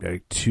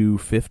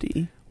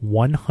 250?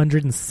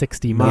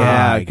 160 million.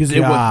 Yeah, because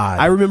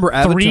I remember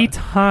Avatar 3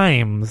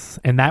 times,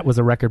 and that was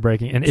a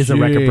record-breaking, and is a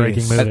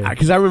record-breaking movie.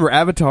 Because I remember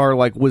Avatar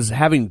was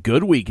having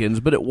good weekends,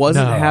 but it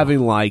wasn't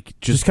having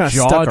just kind of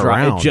jaw stuck drop.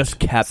 around. It just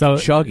kept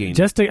chugging.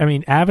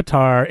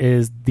 Avatar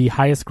is the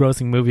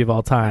highest-grossing movie of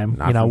all time.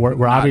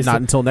 We're obviously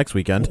not until next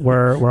weekend.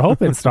 We're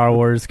hoping Star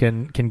Wars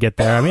can get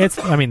there.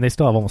 I mean, they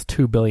still have almost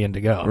 $2 billion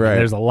to go. Right.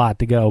 There's a lot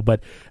to go,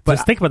 but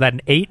just think about that.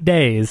 In 8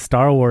 days,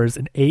 Star Wars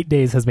in 8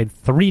 days has made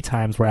 3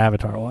 times where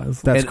Avatar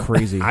was. That's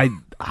crazy. I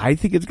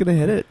think it's going to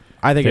hit it.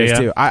 I think it is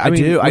too. I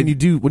mean, when you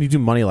do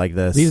money like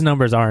this, these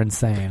numbers are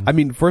insane. I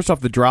mean, first off,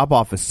 the drop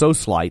off is so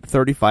slight,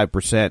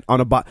 35%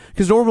 on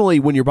because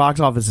normally when your box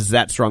office is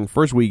that strong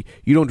first week,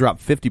 you don't drop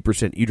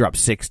 50%, you drop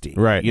 60%.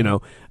 Right.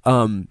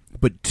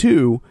 But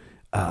two,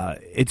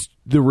 it's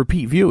the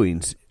repeat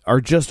viewings are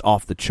just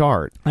off the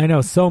chart. I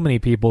know so many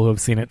people who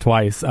have seen it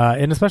twice,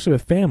 and especially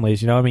with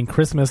families.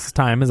 Christmas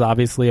time is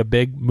obviously a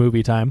big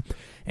movie time.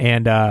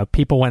 And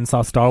people went and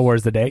saw Star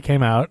Wars the day it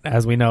came out,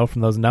 as we know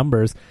from those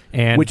numbers.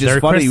 And which is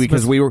funny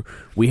because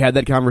we had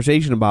that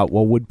conversation about,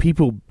 well, would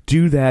people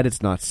do that?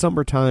 It's not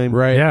summertime,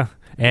 right? Yeah.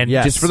 And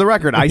just for the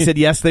record, I said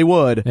yes, they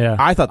would. Yeah.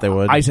 I thought they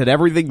would. I said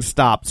everything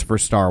stops for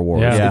Star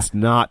Wars. Yeah. It's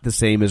not the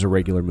same as a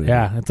regular movie.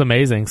 Yeah, it's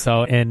amazing.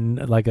 So,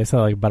 like I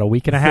said, about a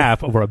week and a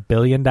half, over $1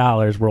 billion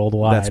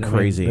worldwide. That's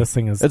crazy. This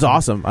thing is... It's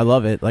awesome. I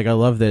love it. I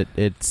love that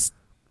it's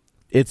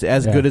it's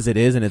as good as it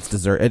is, and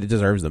it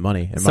deserves the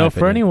money. In my So for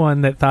opinion.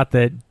 anyone that thought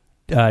that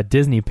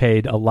Disney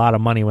paid a lot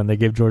of money when they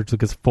gave George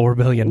Lucas $4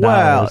 billion.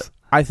 Well,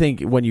 I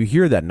think when you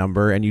hear that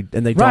number and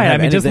they don't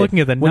have just looking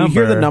at the when number,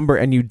 you hear the number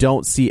and you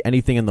don't see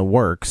anything in the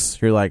works,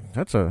 you're like,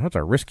 that's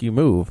a risky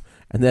move.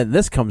 And then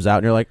this comes out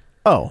and you're like,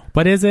 oh,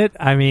 but is it?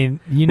 I mean,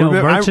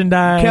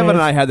 merchandise. Kevin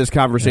and I had this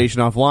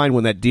conversation offline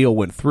when that deal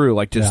went through,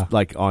 like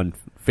on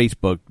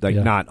Facebook,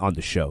 not on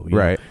the show, you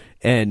know?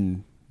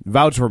 And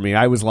vouch for me,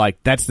 I was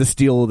like, that's the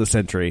steal of the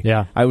century.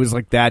 Yeah, I was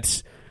like,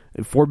 that's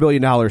 $4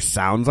 billion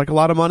sounds like a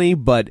lot of money,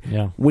 but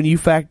when you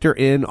factor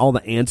in all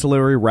the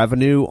ancillary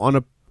revenue on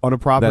a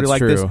property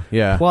like this,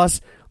 plus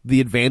the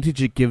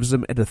advantage it gives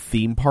them at a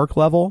theme park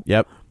level,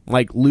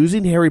 like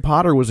losing Harry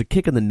Potter was a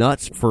kick in the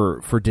nuts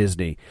for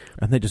Disney,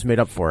 and they just made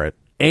up for it.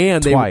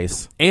 And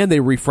twice, they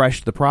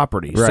refreshed the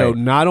property. Right. So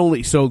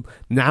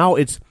now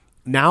it's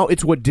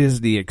what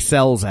Disney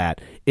excels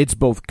at. It's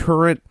both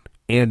current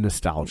and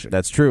nostalgic.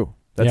 That's true.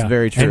 That's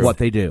very true. And what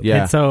they do.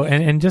 Yeah. And so,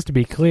 and just to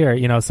be clear,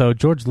 so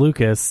George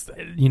Lucas,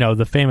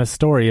 the famous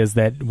story is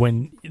that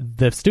when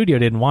the studio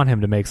didn't want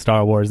him to make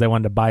Star Wars, they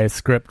wanted to buy a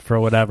script for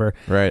whatever.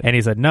 Right. And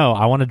he said, no,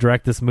 I want to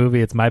direct this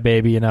movie. It's my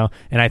baby, And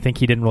I think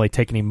he didn't really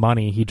take any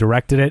money. He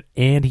directed it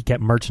and he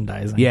kept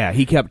merchandising. Yeah,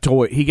 he kept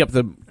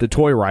the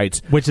toy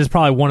rights, which is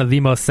probably one of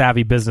the most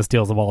savvy business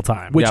deals of all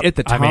time. Which at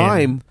the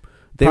time,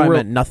 they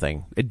meant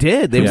nothing. It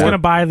did. They were going to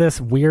buy this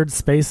weird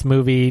space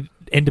movie,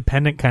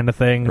 independent kind of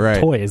thing,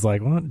 toys,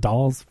 like, what,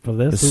 dolls for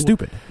this? It's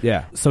stupid.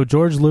 Yeah. So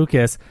George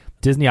Lucas,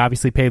 Disney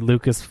obviously paid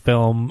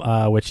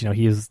Lucasfilm, which,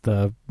 he's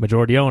the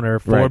majority owner,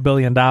 $4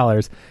 billion.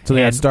 So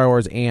they had Star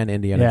Wars and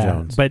Indiana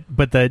Jones.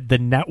 But the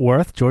net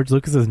worth, George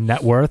Lucas's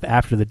net worth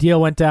after the deal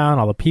went down,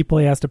 all the people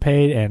he has to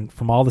pay, and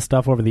from all the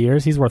stuff over the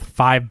years, he's worth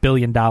 $5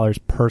 billion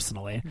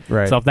personally.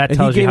 Right. So if that and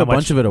tells he you gave how a much,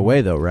 bunch of it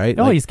away, though, right?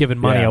 Oh, he's giving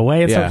money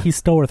away, and so Yeah. he's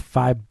still worth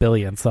 $5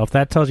 billion. So if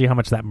that tells you how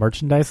much that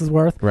merchandise is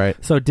worth, right?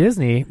 So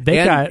Disney,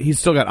 he's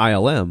still got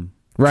ILM.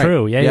 Right.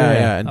 True.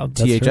 Yeah. And that's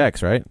THX,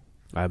 true. right?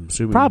 I'm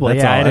assuming probably.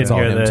 That's Yeah, all, I that's didn't all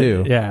hear him that.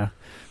 too. Yeah.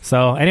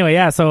 So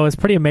anyway, so it's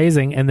pretty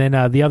amazing. And then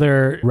the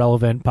other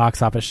relevant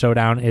box office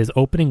showdown is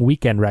opening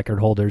weekend record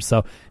holders.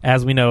 So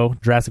as we know,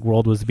 Jurassic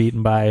World was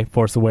beaten by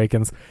Force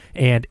Awakens,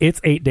 and its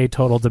 8-day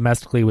total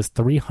domestically was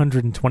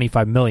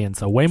 $325 million.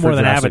 So way more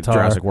than Avatar.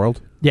 Jurassic World.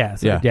 Yeah.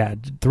 So, yeah.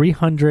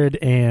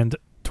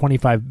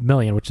 $325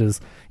 million, which is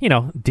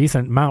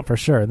decent amount for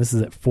sure. And this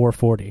is at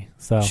 440.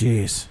 So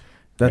jeez,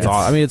 that's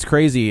all. I mean, it's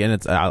crazy,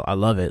 and I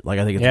love it. Like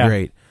I think it's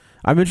great.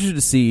 I'm interested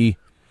to see.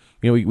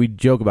 We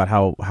joke about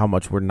how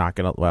much we're not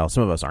gonna. Well,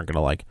 some of us aren't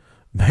gonna like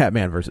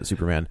Batman versus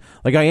Superman.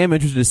 Like I am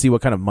interested to see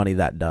what kind of money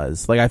that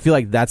does. Like I feel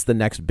like that's the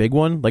next big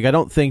one. Like I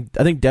think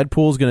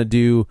Deadpool's gonna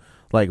do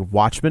like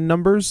Watchmen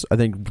numbers. I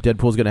think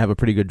Deadpool's gonna have a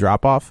pretty good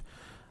drop off.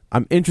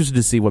 I'm interested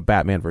to see what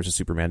Batman versus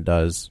Superman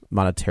does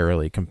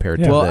monetarily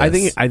compared to Well,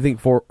 this. I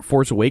think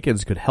Force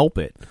Awakens could help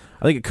it.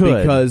 I think it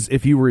could, because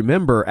if you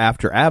remember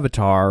after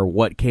Avatar,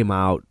 what came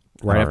out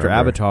right after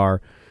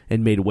Avatar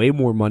and made way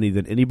more money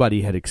than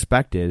anybody had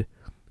expected.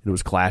 It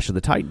was Clash of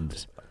the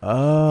Titans.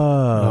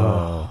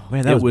 Oh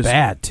man, that was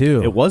bad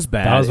too. It was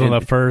bad. That was one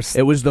of the first.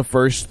 It was the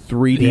first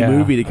 3D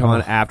movie to come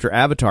on after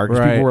Avatar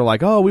because people were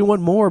like, "Oh, we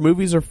want more.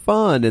 Movies are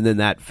fun," and then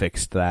that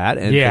fixed that,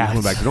 and things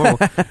went back to normal.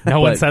 No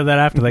one said that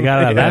after they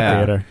got out of that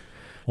theater.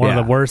 One of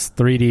the Yeah. worst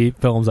 3D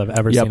films I've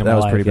ever seen in my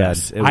was life. pretty bad.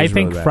 Yes, it was I really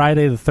think bad.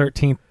 Friday the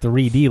 13th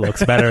 3D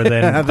looks better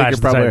than I think Clash you're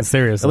of the Titans.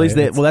 Seriously, At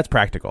least that's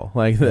practical.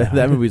 Like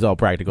that movie's all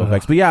practical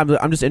effects. But yeah,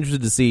 I'm just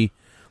interested to see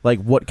like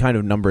what kind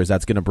of numbers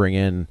that's going to bring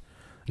in.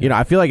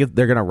 I feel like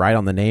they're going to ride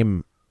on the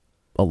name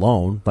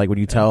alone. Like when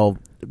you tell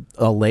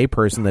a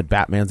layperson that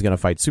Batman's going to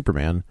fight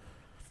Superman.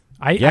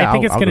 I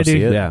think it's going to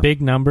do it.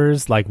 big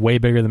numbers, like way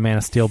bigger than Man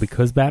of Steel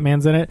because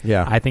Batman's in it.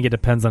 Yeah. I think it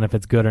depends on if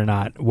it's good or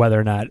not, whether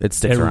or not it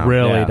sticks around.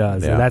 really Yeah.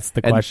 does. Yeah. So that's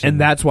the question. And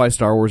that's why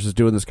Star Wars is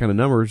doing this kind of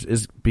numbers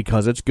is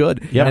because it's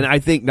good. Yeah. And I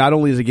think not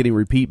only is it getting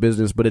repeat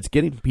business, but it's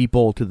getting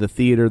people to the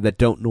theater that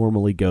don't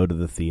normally go to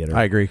the theater.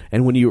 I agree.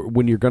 And when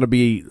you're going to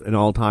be an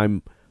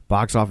all-time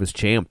box office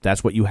champ,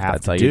 that's what you have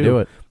That's to how do. you do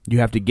it. You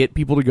have to get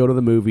people to go to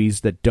the movies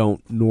that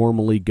don't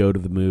normally go to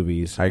the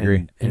movies. I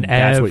agree. And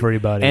that's what-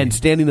 everybody. and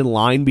standing in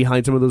line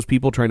behind some of those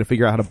people trying to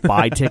figure out how to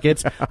buy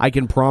tickets, I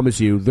can promise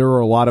you there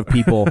are a lot of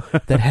people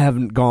that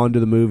haven't gone to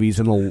the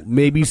movies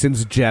maybe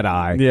since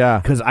Jedi. Yeah.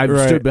 Because I've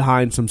Right. stood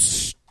behind some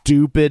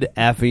stupid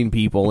effing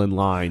people in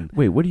line.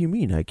 Wait, what do you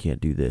mean I can't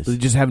do this? They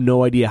just have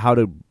no idea how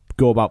to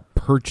go about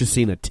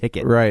purchasing a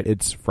ticket. Right.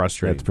 It's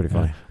frustrating. That's pretty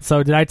funny.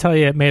 So did I tell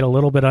you it made a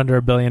little bit under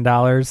 $1 billion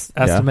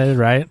estimated,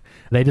 right?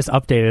 They just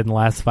updated in the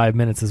last 5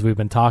 minutes as we've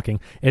been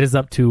talking. It is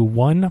up to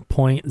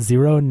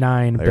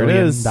 $1.09 There it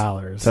billion. is.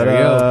 There you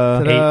go. Ta-da.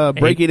 Ta-da.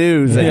 Breaking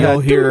news that you'll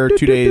hear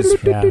 2 days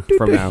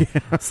from now.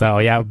 So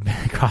yeah,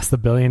 across the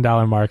 $1 billion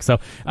mark. So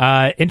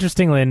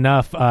interestingly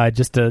enough,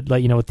 just to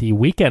let you know what the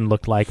weekend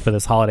looked like for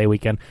this holiday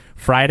weekend.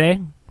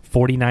 Friday,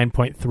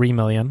 49.3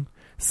 million.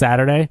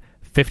 Saturday,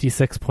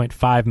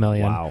 56.5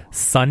 million. Wow.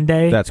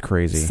 Sunday, That's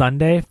crazy.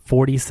 Sunday,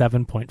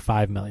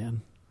 47.5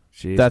 million.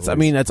 Jeez, That's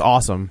Louise.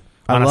 awesome.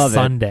 On I a love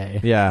Sunday.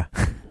 it. Yeah.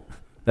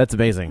 That's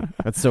amazing.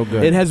 That's so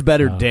good. It has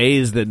better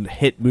days than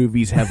hit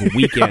movies have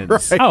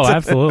weekends. Right. Oh,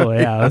 absolutely.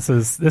 Yeah, this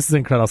is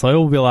incredible. So it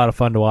will be a lot of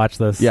fun to watch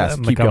this in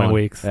the keep coming going.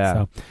 weeks. Yeah.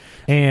 So.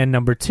 And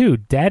number 2,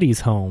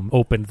 Daddy's Home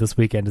opened this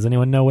weekend. Does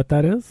anyone know what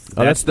that is?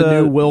 That's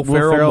the new Will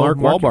Ferrell,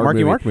 Mark Wahlberg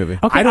movie. Mark movie.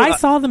 Okay, I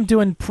saw them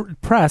doing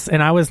press,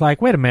 and I was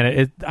like, wait a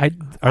minute.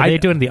 Are they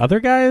doing the other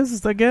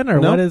guys again, or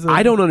what is it?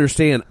 I don't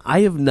understand.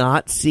 I have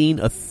not seen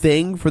a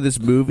thing for this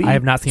movie. I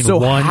have not seen so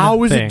one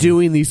how is thing. it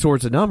doing these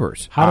sorts of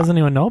numbers? How does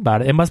anyone know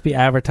about it? It must be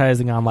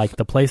advertising on like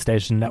the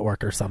PlayStation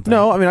Network or something.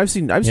 No, I mean I've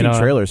seen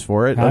trailers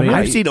for it. I mean,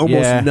 I've seen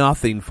almost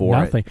nothing for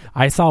nothing. it.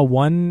 I saw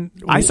one.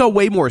 I saw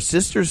way more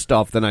sister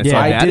stuff than I saw.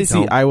 I did Daddy's see.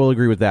 Home. I will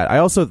agree with that.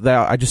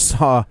 I just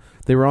saw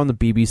they were on the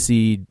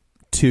BBC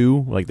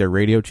Two, like their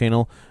radio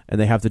channel,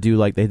 and they have to do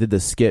like they did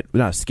this skit,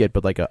 not a skit,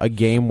 but like a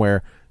game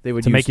where they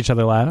would make each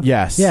other laugh.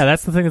 Yes, yeah,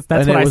 that's the thing. That's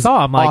and what I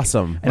saw. I'm like,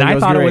 awesome, and I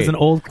thought it was an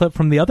old clip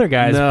from the other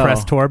guy's No.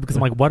 press tour because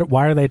I'm like, what?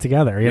 Why are they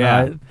together? You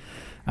know,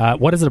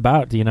 what is it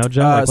about? Do you know,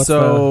 Joe? Like,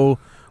 so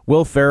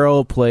Will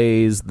Ferrell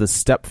plays the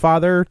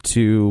stepfather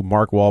to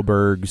Mark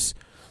Wahlberg's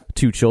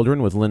 2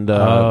 children with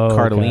Linda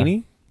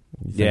Cardellini.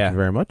 Okay. Thank you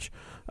very much.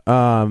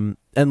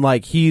 And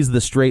like he's the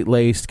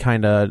straight-laced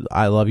kind of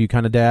I love you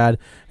kind of dad,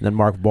 and then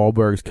Mark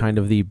Wahlberg's kind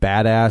of the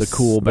badass, the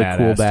cool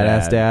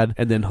badass dad,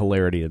 and then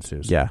hilarity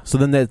ensues. Yeah. So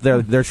then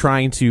they're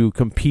trying to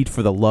compete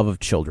for the love of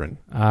children.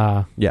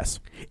 Yes.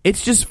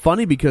 It's just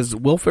funny because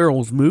Will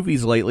Ferrell's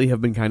movies lately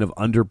have been kind of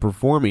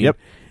underperforming. Yep.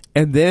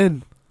 And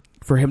then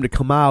for him to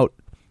come out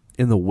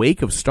in the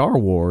wake of Star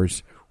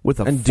Wars with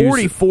a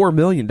 $44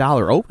 million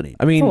opening.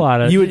 I mean,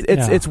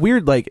 That's it's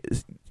weird. Like,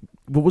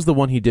 what was the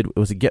one he did?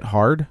 Was it Get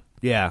Hard?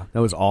 Yeah, that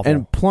was awful.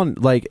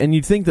 And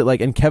you'd think that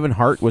and Kevin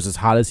Hart was as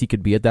hot as he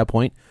could be at that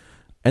point.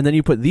 And then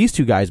you put these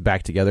 2 guys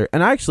back together,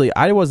 and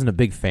I wasn't a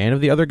big fan of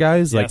the other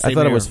guys. Like I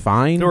thought it was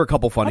fine. There were a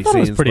couple funny I thought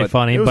scenes. It was pretty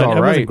funny, but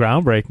it wasn't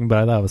groundbreaking. But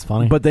I thought it was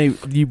funny. But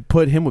you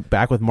put him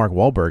back with Mark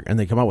Wahlberg, and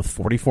they come out with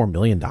 $44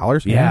 million.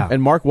 Yeah,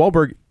 and Mark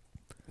Wahlberg,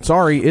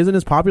 isn't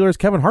as popular as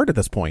Kevin Hart at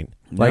this point.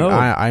 Like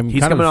no.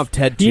 He's coming off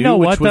Ted 2. You know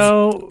what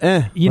though?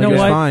 You know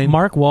what? Fine.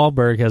 Mark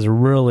Wahlberg has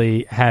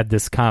really had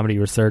this comedy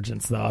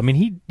resurgence, though. I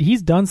mean,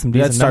 he's done some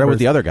decent. That started numbers. with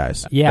the other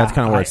guys. Yeah, that's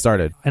kind of where it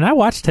started. And I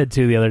watched Ted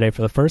 2 the other day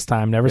for the first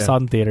time. Never saw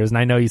it in theaters, and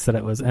I know you said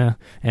it was, and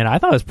I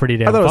thought it was pretty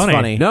damn funny. It was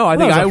funny. No,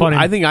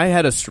 I think I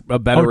had a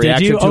better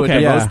reaction to it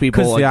than most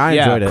people. I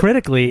enjoyed it.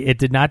 Critically, it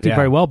did not do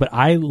very well, but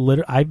I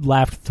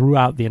laughed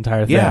throughout the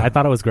entire thing. I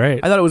thought it was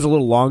great. I thought it was a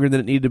little longer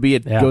than it needed to be.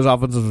 It goes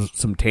off on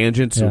some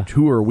tangents. So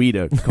who are we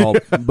to call?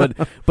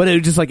 but it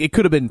was just like it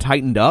could have been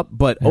tightened up.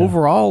 But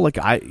overall, like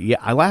I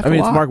laughed. I mean,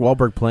 a lot. it's Mark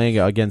Wahlberg playing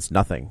against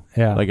nothing.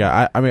 Yeah. Like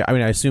I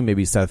assume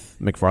maybe Seth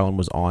MacFarlane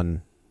was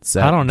on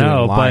set. I don't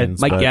know,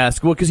 lines, but my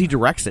guess, well, because he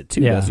directs it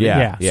too. doesn't he?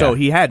 Yeah. So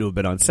he had to have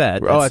been on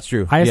set. Oh, that's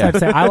true. I just have to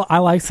say, I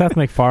like Seth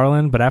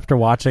MacFarlane, but after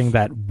watching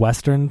that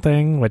Western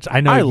thing, which I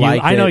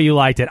know you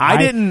liked it. I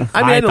didn't.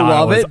 I didn't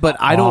love it, but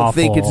I don't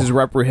think it's awful. as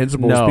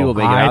reprehensible as people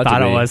make it out to be. I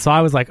thought it was. So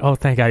I was like, oh,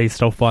 thank God he's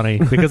so funny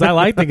because I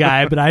like the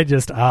guy, but I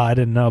just I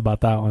didn't know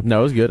about that one.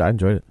 No, it was good. I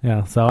enjoyed it.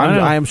 Yeah. So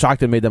I am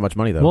shocked it made that much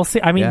money though. We'll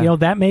see. I mean,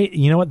 that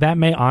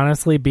may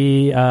honestly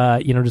be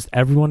just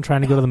everyone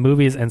trying to go to the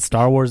movies and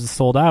Star Wars is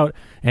sold out,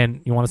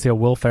 and you want to see a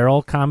Will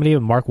Ferrell comedy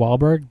with Mark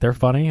Wahlberg. They're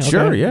funny. Okay.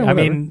 Sure, yeah. I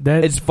mean,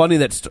 it's funny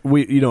that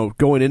we,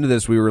 going into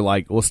this, we were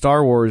like, well,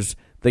 Star Wars,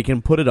 they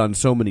can put it on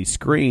so many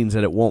screens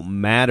that it won't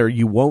matter.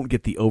 You won't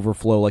get the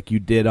overflow like you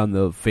did on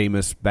the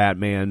famous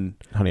Batman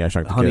Honey, I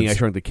Shrunk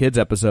the Kids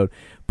episode.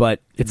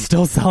 But it's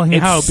still selling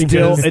out.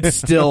 It's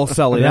still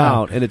selling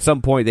out. And at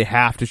some point, they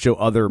have to show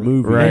other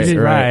movies.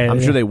 Right.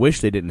 I'm sure they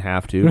wish they didn't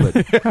have to.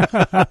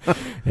 But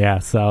yeah.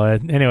 So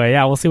anyway,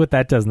 we'll see what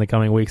that does in the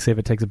coming weeks. See if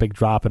it takes a big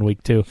drop in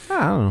week 2. I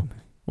don't know.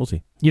 We'll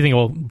see. You think it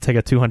will take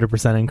a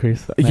 200%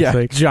 increase next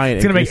week? Giant.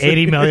 It's going to make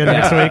 $80 million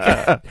next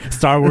week.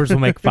 Star Wars will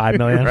make $5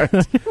 million. Right.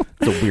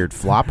 It's a weird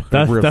flop.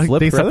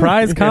 The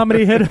surprise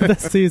comedy hit of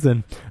this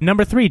season.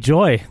 Number 3,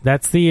 Joy.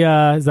 That's the.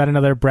 Is that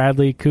another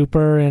Bradley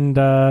Cooper and?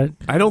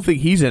 I don't think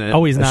he's in it.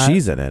 Oh, he's not.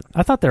 She's in it.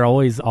 I thought they're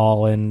always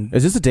all in.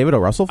 Is this a David O.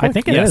 Russell film? I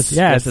think it is.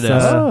 Yeah, yes, it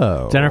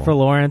is. Jennifer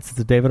Lawrence. It's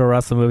a David O.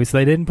 Russell movie, so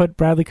they didn't put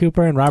Bradley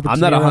Cooper and Robert.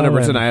 I'm not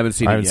 100%. I haven't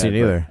seen it yet. I haven't seen it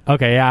either.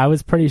 Okay, yeah, I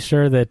was pretty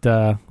sure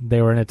that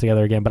they were in it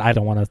together again, but I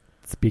don't want to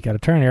speak out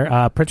of turn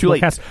here. Principal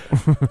cast: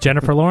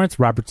 Jennifer Lawrence,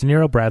 Robert De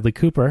Niro, Bradley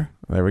Cooper.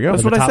 There we go.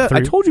 That's what I said. 3.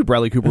 I told you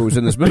Bradley Cooper was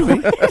in this movie.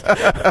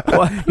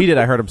 Well, he did.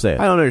 I heard him say it.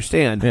 I don't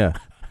understand. Yeah.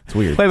 It's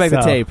weird. Play back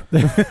the tape.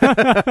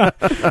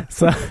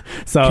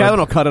 so Kevin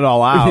will cut it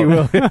all out. He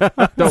will.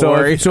 Don't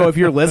worry. So if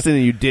you're listening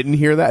and you didn't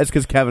hear that, it's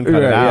because Kevin cut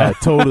it out. Yeah,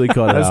 totally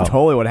cut it out. That's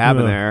totally what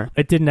happened there.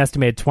 It did an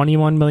estimated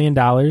 $21 million,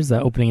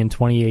 opening in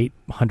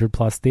 2,800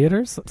 plus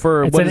theaters.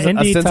 For it's what is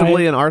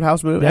ostensibly an art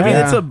house movie? Yeah. I mean,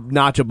 it's a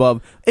notch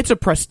above. It's a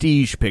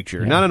prestige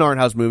picture, not an art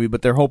house movie,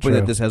 but they're hoping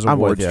that this has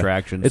awards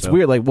traction. It's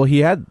weird. Like, well, he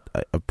had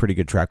a pretty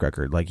good track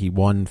record. Like, he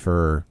won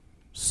for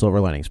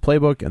Silver Linings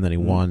Playbook, and then he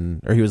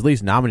won, or he was at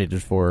least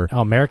nominated for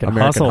American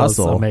Hustle. Is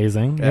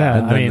amazing. Yeah,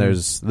 and then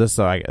there's this.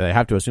 So I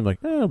have to assume, like,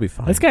 it'll be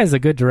fine. This guy's a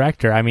good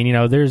director. I mean,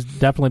 there's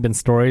definitely been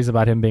stories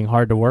about him being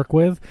hard to work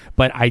with,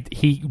 but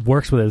he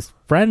works with his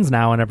friends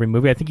now in every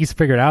movie. I think he's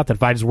figured out that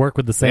if I just work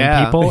with the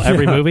same people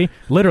every movie,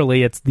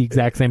 literally it's the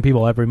exact same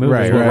people every movie.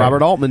 Right, what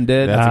Robert Altman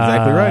did. That's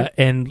exactly right.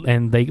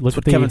 And they look That's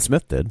what Kevin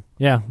Smith did.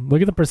 Yeah,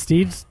 look at the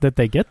prestige that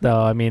they get,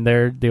 though. I mean,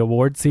 the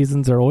award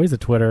seasons are always a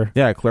Twitter.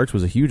 Yeah, Clerks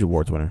was a huge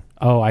awards winner.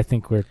 Oh, I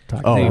think we're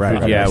talking. Oh,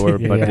 right. Yeah, they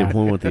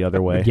went the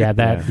other way. Yeah,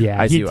 that.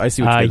 Yeah, I see what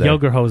you did there.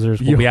 Yoga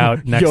Hosers will be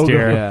out next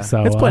year. Yeah.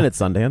 So it's playing at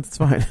Sundance. It's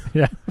fine.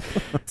 Yeah.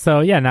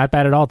 So yeah, not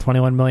bad at all.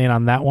 21 million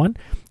on that one.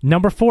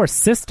 Number 4,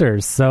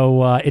 Sisters.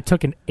 So it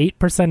took an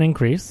 8%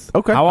 increase.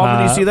 Okay. How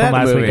often do you see that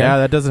in a movie? Yeah,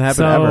 that doesn't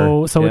happen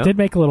ever. So it did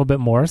make a little bit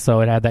more.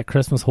 So it had that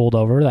Christmas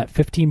holdover. That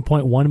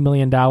 $15.1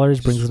 million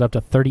brings it up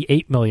to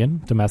 $38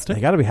 million domestic.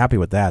 You got to be happy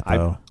with that,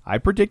 though. I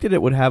predicted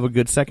it would have a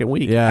good second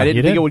week. Yeah, I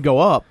didn't think did? it would go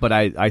up, but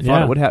I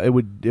thought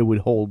it would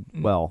hold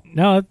well.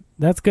 No,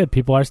 that's good.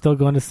 People are still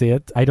going to see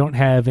it. I don't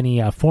have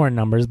any foreign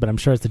numbers, but I'm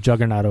sure it's a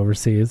juggernaut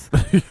overseas.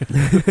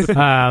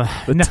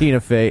 The Tina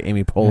Fey,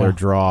 Amy Poehler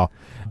draw.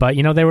 But,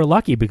 they were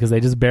lucky because they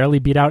just barely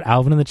beat out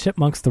Alvin and the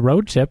Chipmunks, The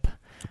Road Chip.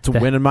 It's a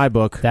win in my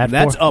book.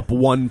 That's up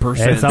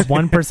 1%. It's up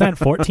 1%,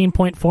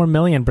 $14.4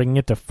 million, bringing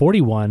it to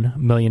 $41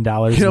 million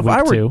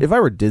if I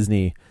were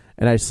Disney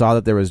and I saw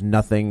that there was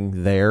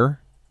nothing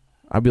there,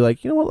 I'd be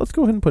like, you know what? Let's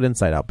go ahead and put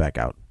Inside Out back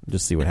out.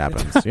 Just see what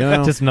happens.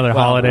 Just another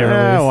holiday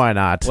release. Why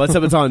not? Well, let's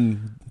have it's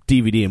on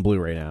DVD and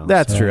Blu-ray now.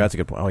 That's true. That's a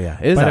good point. Oh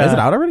yeah, is it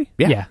out already?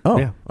 Yeah. Oh,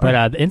 yeah.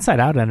 But Inside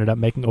Out ended up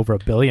making over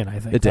 $1 billion. I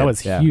think that was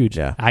huge.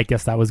 Yeah. I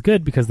guess that was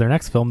good because their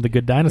next film, The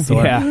Good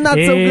Dinosaur, not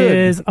so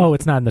good. Oh,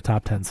 it's not in the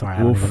top 10. Sorry, I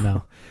don't even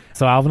know.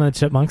 So Alvin and the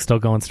Chipmunks still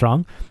going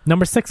strong.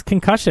 Number 6,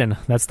 Concussion.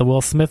 That's the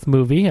Will Smith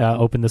movie.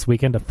 Opened this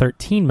weekend to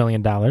 $13 million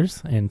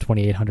in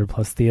 2,800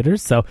 plus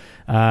theaters. So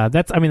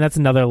that's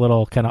another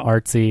little kind of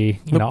artsy,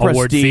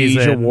 award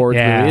season award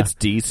movie. It's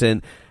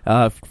decent.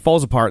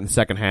 Falls apart in the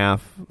second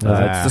half. It's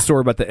the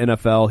story about the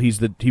NFL.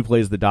 He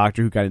plays the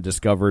doctor who kind of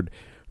discovered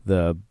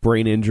the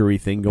brain injury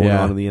thing going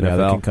on in the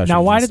NFL. The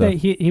now, why did they?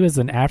 He was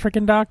an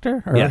African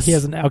doctor, or yes. He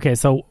has okay.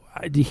 So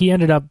he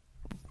ended up.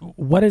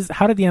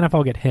 How did the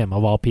NFL get him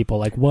of all people?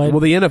 Like what?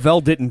 Well, the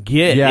NFL didn't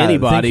get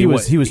anybody. He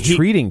was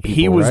treating people.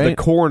 He was right? the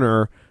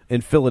coroner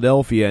in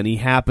Philadelphia, and he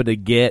happened to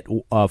get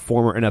a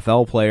former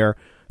NFL player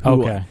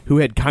who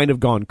had kind of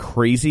gone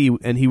crazy,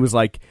 and he was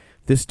like,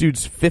 "This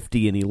dude's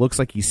 50, and he looks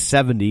like he's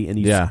 70, and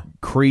he's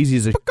crazy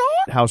as a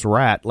house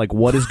rat. Like,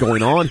 what is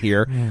going on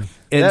here?" And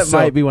that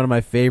might be one of my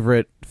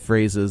favorite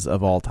phrases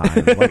of all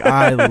time. Like,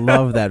 I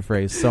love that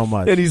phrase so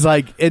much. And he's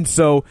like, and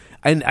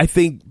I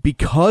think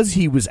because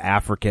he was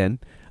African.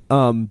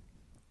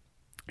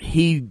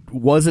 He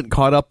wasn't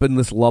caught up in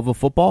this love of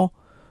football,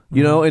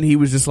 and he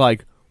was just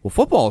like, well,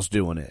 football's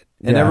doing it.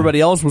 And everybody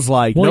else was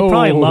like, well, no. he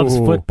probably loves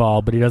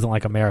football, but he doesn't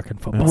like American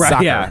football.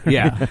 Right,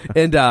 yeah.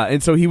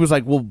 And so he was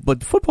like, well,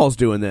 but football's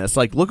doing this.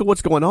 Like, look at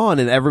what's going on.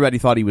 And everybody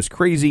thought he was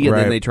crazy. And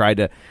then they tried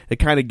to, it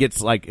kind of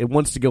gets like, it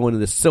wants to go into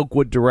the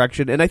Silkwood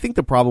direction. And I think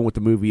the problem with the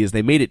movie is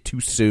they made it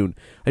too soon.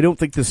 I don't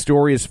think the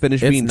story is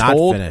finished being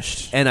told. It's not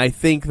finished. And I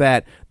think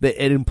that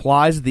it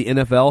implies that the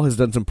NFL has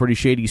done some pretty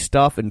shady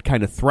stuff and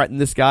kind of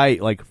threatened this guy,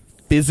 like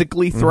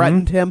physically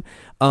threatened him.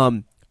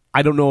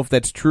 I don't know if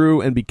that's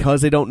true, and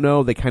because they don't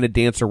know, they kind of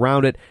dance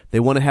around it. They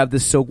want to have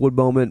this Silkwood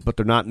moment, but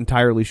they're not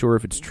entirely sure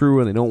if it's true,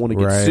 and they don't want to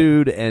get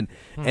sued, and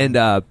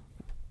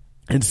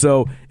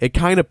so it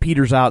kind of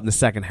peters out in the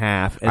second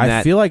half. And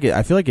I feel like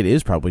it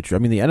is probably true. I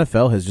mean, the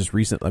NFL has just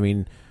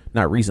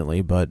not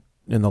recently, but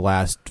in the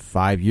last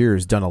 5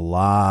 years, done a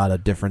lot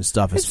of different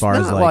stuff as far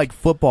as like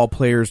football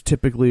players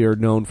typically are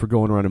known for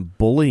going around and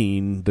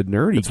bullying the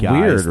nerdy guys.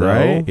 Weird, though,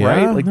 right? Yeah.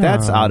 Right? Like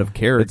that's out of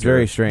character. It's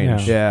very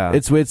strange. Yeah.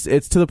 It's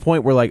to the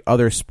point where like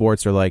other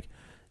sports are like,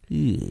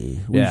 we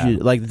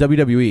should, like the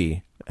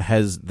WWE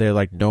they're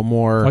like no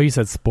more. Oh, you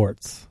said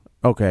sports.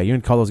 Okay, you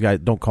don't call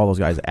those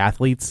guys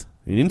athletes.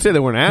 You didn't say they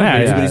weren't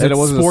athletes, but he said it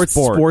wasn't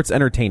sports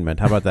entertainment.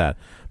 How about that?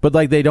 But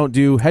like they don't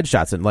do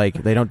headshots and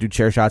like they don't do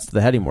chair shots to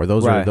the head anymore.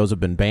 Those have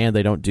been banned.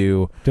 They don't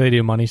do. Do they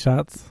do money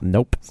shots?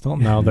 Nope. Still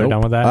no. They're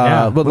done with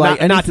that. But like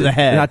not to the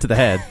head. Not to the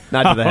head.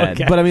 Not to the head.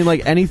 Okay. But I mean,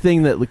 like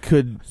anything that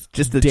could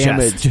just the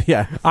damage. chest.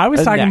 Yeah. I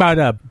was talking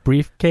about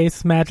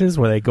briefcase matches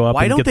where they go up.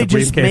 Why and don't get they the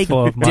just briefcase make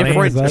full of money?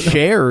 different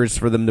chairs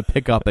for them to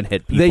pick up and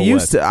hit people? They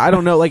used to. I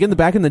don't know. Like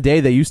back in the day,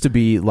 they used to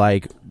be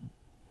like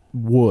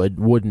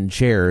wooden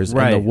chairs,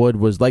 and the wood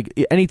was like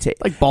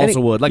like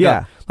balsa wood, like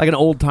an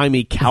old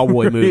timey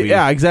cowboy movie.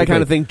 Yeah, exactly. The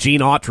kind of thing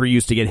Gene Autry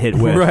used to get hit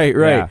with. Right.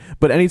 Yeah.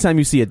 But anytime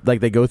you see it, like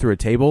they go through a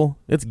table,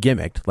 it's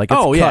gimmicked. Like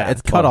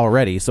it's cut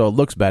already, so it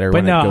looks better.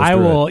 But when it goes I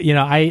through will. It.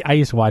 I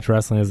used to watch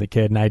wrestling as a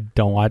kid, and I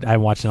don't watch. I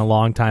haven't watched in a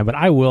long time, but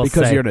I will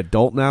because say, you're an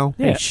adult now.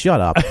 Yeah, hey,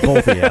 shut up,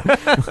 both of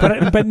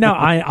you. but no,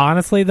 I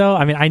honestly though,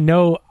 I mean, I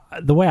know.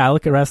 The way I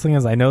look at wrestling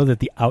is I know that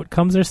the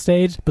outcomes are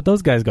staged, but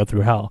those guys go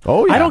through hell.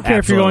 Oh, yeah. I don't care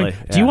if you're going,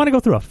 do you want to go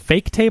through a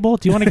fake table?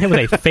 Do you want to get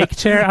hit with a fake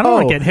chair? I don't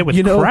want to get hit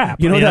with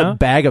crap. You know that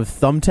bag of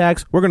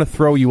thumbtacks? We're going to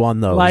throw you on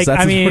those. Like,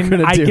 That's I mean, what we're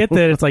gonna I do. get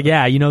that it's like,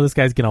 this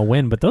guy's going to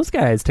win, but those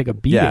guys take a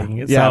beating.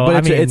 Yeah, so,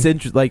 but it's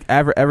interesting. Like,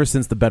 ever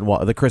since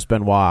the Chris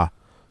Benoit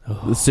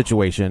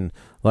situation,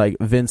 like,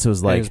 Vince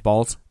was like... His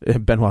balls?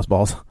 Benoit's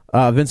balls.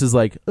 Vince is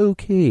like,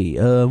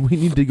 okay, we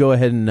need to go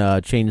ahead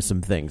and change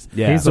some things.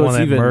 Yeah, he's the one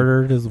that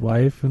murdered his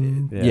wife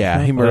and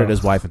he murdered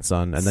his wife and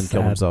son and then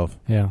killed himself.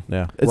 Yeah.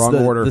 It's wrong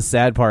order. The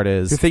sad part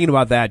is, if you're thinking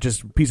about that,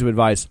 just piece of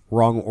advice: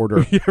 wrong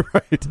order. You're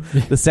right.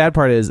 The sad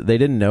part is they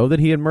didn't know that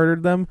he had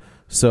murdered them,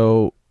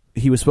 so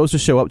he was supposed to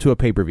show up to a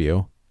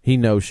pay-per-view. He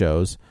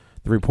no-shows.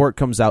 The report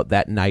comes out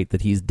that night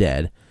that he's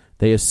dead.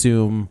 They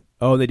assume.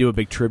 Oh, they do a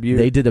big tribute.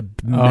 They did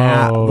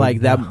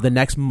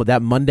that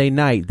Monday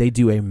night. They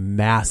do a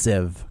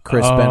massive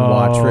Chris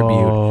Benoit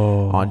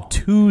tribute on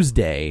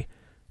Tuesday.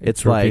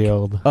 It's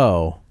revealed.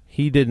 Like,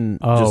 he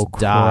didn't just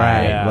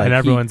die. Yeah. Like, and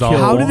everyone's all.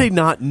 How do they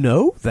not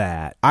know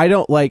that? I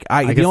don't like.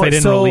 I guess they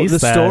didn't release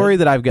that. Story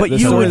that I've got. The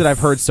story that I've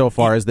heard so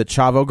far is that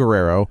Chavo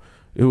Guerrero,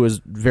 who was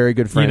very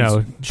good friends,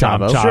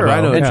 Chavo. Sure,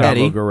 I know and Chavo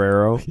Eddie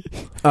Guerrero.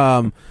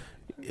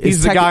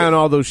 He's the guy on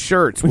all those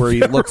shirts where he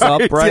looks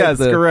up, right? Yes,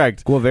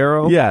 correct.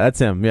 Guevara. Yeah, that's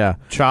him. Yeah,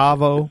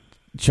 Chavo.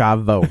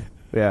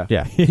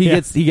 Yeah.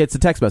 He gets a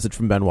text message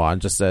from Benoit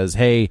and just says,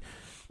 "Hey,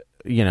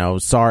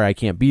 sorry I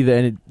can't be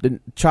there."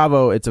 And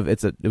Chavo,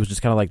 it was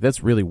just kind of like,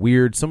 that's really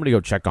weird. Somebody go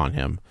check on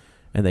him.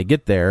 And they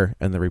get there,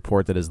 and the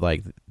report that is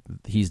like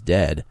he's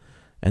dead,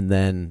 and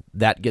then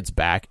that gets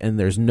back, and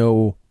there's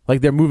no.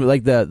 Like they're moving,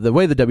 like the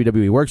way the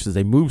WWE works is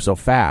they move so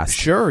fast.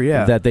 Sure,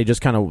 yeah. That they just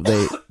kind of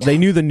they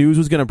knew the news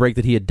was going to break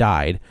that he had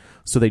died,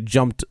 so they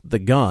jumped the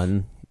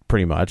gun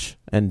pretty much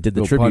and did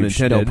the tribute.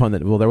 No pun.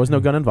 Well, there was no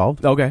gun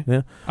involved. Okay,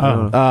 yeah.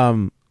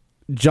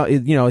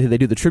 They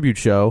do the tribute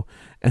show,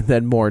 and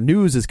then more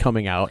news is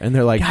coming out, and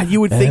they're like, God,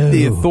 you would think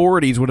the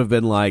authorities would have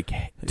been like,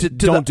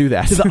 don't do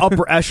that to the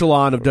upper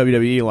echelon of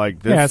WWE.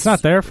 Like, this. Yeah, it's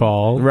not their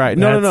fault, right?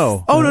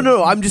 No. Oh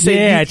no. I'm just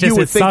saying you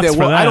would think that.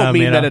 Well, I don't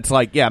mean that it's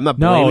like, I'm not.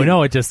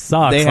 No, it just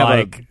sucks. They have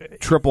a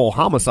triple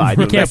homicide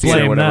to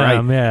investigate or whatever,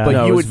 them, right? Yeah.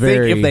 But you would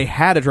think if they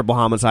had a triple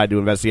homicide to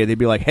investigate, they'd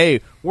be like,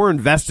 hey, we're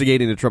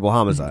investigating a triple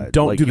homicide.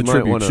 Don't do the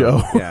tribute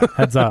show. Yeah.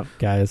 Heads up,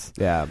 guys.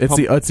 Yeah,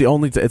 it's the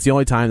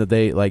only time that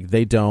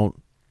they don't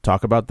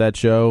talk about that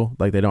show.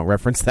 Like, they don't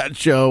reference that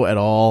show at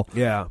all.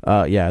 Yeah.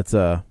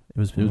 It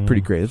was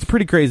pretty crazy. It's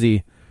pretty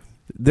crazy.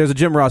 There's a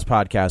Jim Ross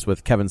podcast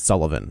with Kevin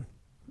Sullivan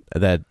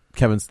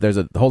there's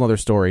a whole other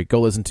story. Go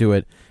listen to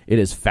it. It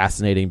is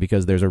fascinating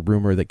because there's a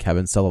rumor that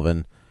Kevin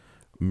Sullivan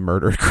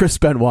murdered Chris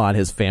Benoit and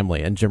his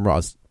family, and Jim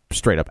Ross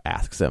straight up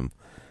asks him,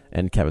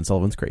 and Kevin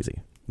Sullivan's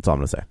crazy. That's all I'm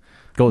going to say.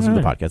 Go listen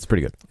to the podcast. It's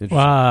pretty good.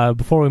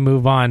 Before we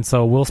move on,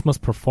 so Will Smith's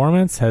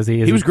performance,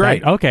 he was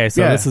great. Okay,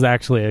 so this is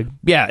actually I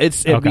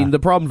mean, the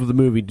problems with the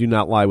movie do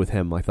not lie with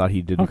him. I thought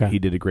he did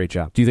a great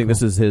job. Do you think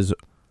this is his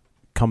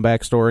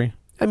comeback story?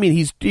 I mean,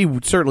 he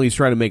certainly is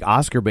trying to make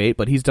Oscar bait,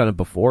 but he's done it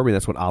before. I mean,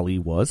 that's what Ali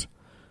was.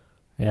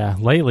 Yeah,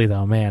 lately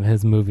though, man,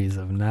 his movies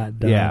have not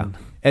done.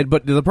 Yeah,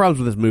 but the problems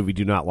with this movie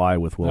do not lie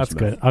with Will Smith.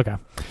 That's good. Okay.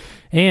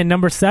 And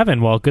number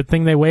 7, well, good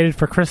thing they waited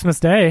for Christmas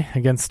Day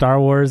against Star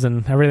Wars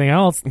and everything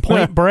else.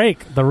 Point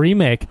Break, the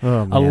remake,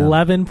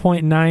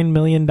 $11.9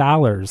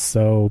 million.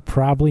 So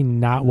probably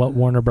not what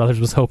Warner Brothers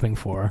was hoping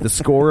for. The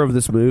score of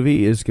this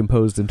movie is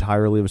composed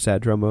entirely of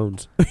sad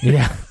trombones.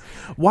 Yeah.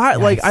 Why? Yeah,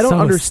 like, I don't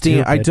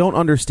understand. Stupid. I don't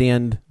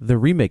understand the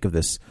remake of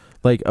this.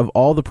 Like, of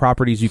all the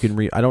properties you can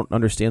I don't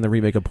understand the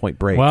remake of Point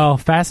Break. Well,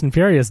 Fast and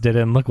Furious did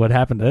it, and look what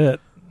happened to it.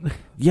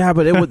 Yeah,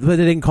 but but they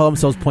didn't call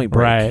themselves Point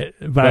Break, right?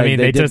 But I mean,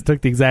 they just took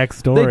the exact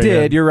story. They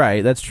did. You're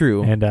right. That's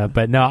true. And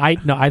but I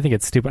think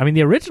it's stupid. I mean,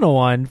 the original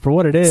one, for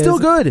what it is, still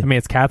good. I mean,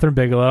 it's Catherine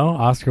Bigelow,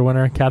 Oscar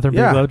winner, Catherine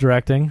Bigelow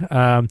directing.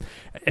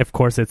 Of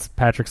course, it's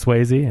Patrick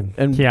Swayze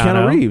and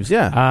Keanu Reeves.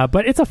 Yeah,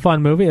 but it's a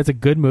fun movie. It's a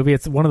good movie.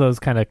 It's one of those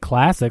kind of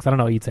classics. I don't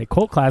know, you'd say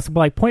cult classic,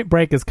 but like Point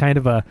Break is kind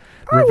of a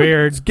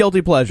revered, it's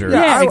guilty pleasure.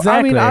 Yeah,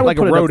 exactly. I mean, I would like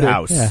a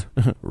Roadhouse. Yeah.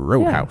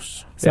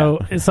 Roadhouse. So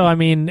I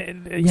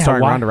mean,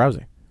 starring Ronda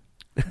Rousey.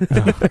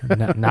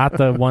 Not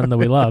the one that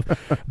we love,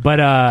 but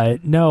I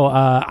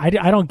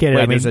don't get it.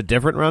 Wait, I mean, there's a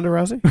different Ronda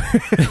Rousey.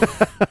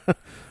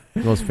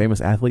 The most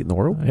famous athlete in the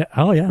world. Yeah.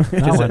 Oh yeah,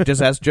 just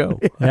ask Joe.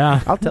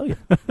 Yeah, I'll tell you.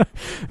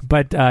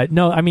 But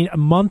no, I mean,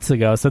 months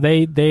ago. So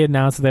they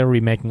announced that they were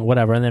remaking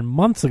whatever, and then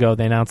months ago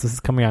they announced this is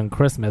coming on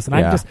Christmas.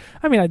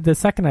 And the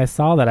second I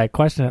saw that, I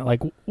questioned it.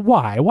 Like,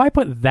 why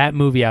put that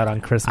movie out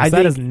on Christmas?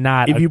 That is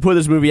not. If you put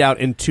this movie out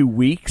in 2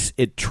 weeks,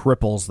 it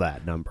triples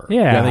that number.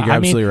 Yeah, I think you're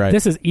absolutely right.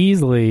 This is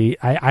easily.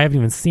 I haven't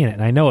even seen it,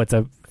 and I know it's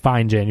a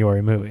fine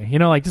January movie.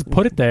 Like, just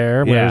put it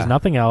there where there's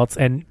nothing else,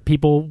 and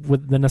people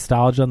with the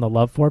nostalgia and the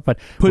love for it. But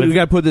we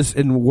got to put this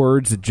in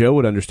words that Joe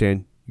would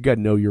understand. You got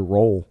to know your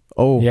role.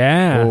 Oh,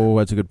 yeah. Oh,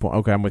 that's a good point.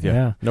 Okay, I'm with you.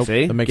 Yeah. Nope.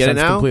 See? That makes Get sense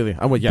it now? completely.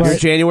 I'm with you. Your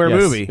January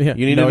movie. Yeah.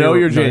 You need to know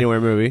your January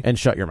movie. And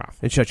shut your mouth.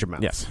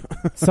 Yes.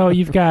 So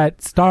you've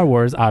got Star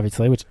Wars,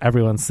 obviously, which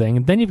everyone's saying.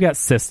 And then you've got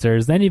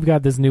Sisters. Then you've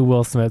got this new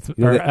Will Smith.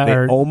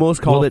 They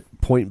almost called it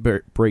Point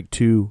Break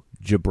 2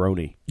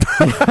 Jabroni.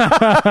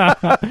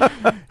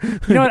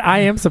 You know what? I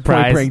am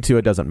surprised. Point Break 2,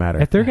 it doesn't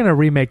matter. If they're going to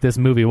remake this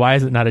movie, why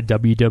is it not a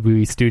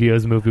WWE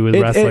Studios movie with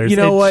wrestlers?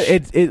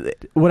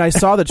 When I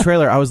saw the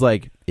trailer, I was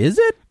like, is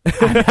it?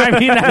 I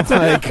mean,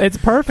 it's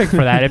perfect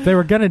for that. If they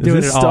were going to do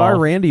it at star all,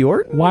 Randy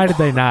Orton? why did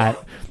they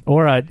not?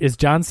 Or is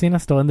John Cena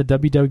still in the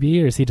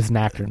WWE, or is he just an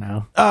actor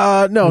now?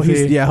 No,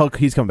 Is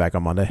he's coming back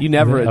on Monday. You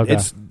never. Okay.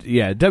 It's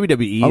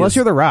WWE. Unless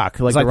you're The Rock,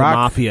 like The the Rock.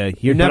 mafia.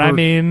 You're But never. I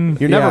mean,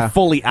 you're never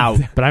fully out.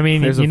 But I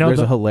mean, There's you know,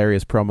 a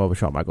hilarious promo of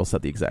Shawn Michaels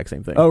said the exact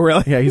same thing. Oh,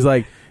 really? Yeah, he's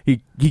like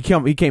he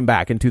came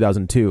back in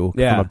 2002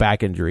 Yeah. from a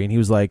back injury, and he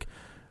was like,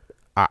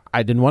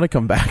 I didn't want to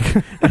come back.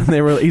 And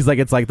he's like,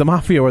 it's like the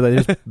mafia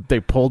where they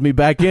pulled me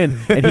back in,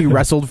 and he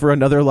wrestled for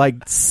another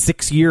like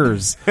 6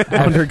 years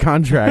under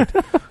contract.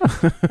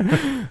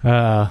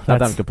 Not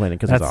that I'm complaining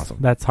because it's awesome.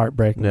 That's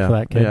heartbreaking for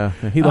that kid. Yeah,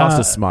 he lost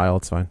his smile.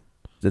 It's fine.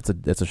 It's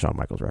a Shawn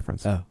Michaels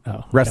reference. Oh,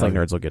 Wrestling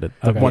nerds will get it.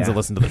 The ones that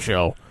listen to the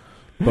show.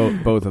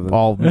 Both of them.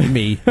 All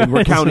me. And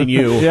we're counting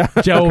you. Yeah.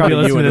 Joe will be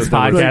listening to this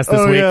podcast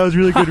this week. Yeah, it was a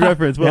really good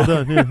reference. Well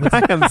done. Yeah,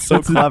 I am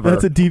so clever.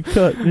 That's a deep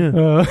cut.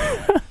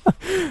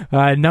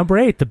 Yeah. Number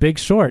 8, The Big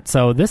Short.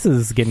 So this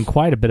is getting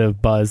quite a bit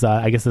of buzz.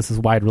 I guess this is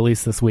wide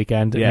release this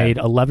weekend. It made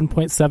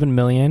 $11.7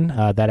 million.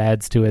 That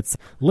adds to its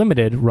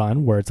limited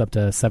run, where it's up to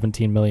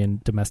 $17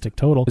 million domestic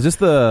total. Is this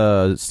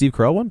the Steve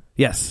Carell one?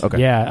 Yes. Okay.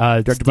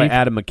 Yeah. Directed by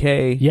Adam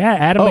McKay. Yeah,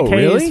 Adam McKay's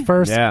really?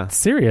 first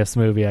serious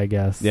movie, I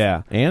guess.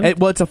 Yeah. And?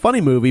 Well, it's a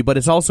funny movie, but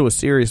it's also a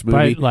serious movie.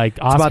 Right, like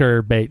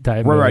Oscar bait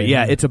type movie. Right.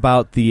 Yeah, it's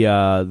about the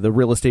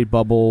real estate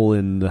bubble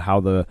and how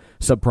the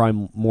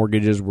subprime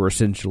mortgages were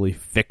essentially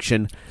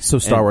fiction. So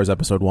Star Wars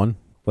Episode 1.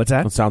 What's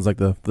that? It sounds like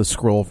the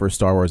scroll for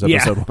Star Wars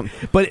Episode 1.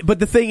 But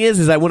the thing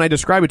is that when I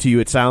describe it to you,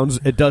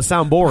 it does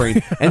sound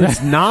boring, and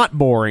it's not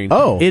boring.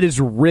 Oh. It is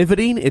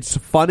riveting. It's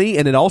funny,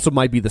 and it also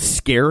might be the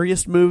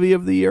scariest movie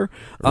of the year.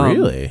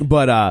 Really?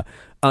 But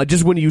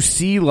just when you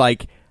see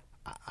like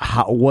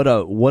what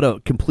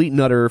a complete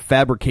and utter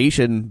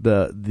fabrication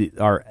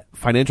our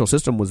financial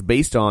system was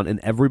based on, and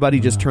everybody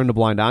just turned a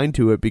blind eye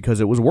to it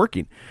because it was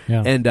working.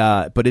 Yeah. And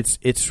but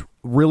it's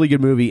really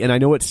good movie, and I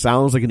know it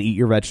sounds like an eat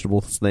your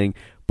vegetables thing,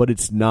 but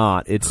it's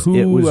not.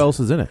 Who else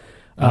is in it?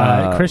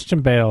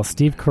 Christian Bale,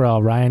 Steve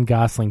Carell, Ryan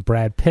Gosling,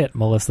 Brad Pitt,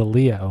 Melissa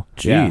Leo.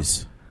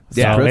 Jeez.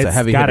 Yeah. So it's a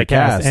heavy got hitter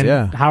cast. And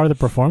yeah. how are the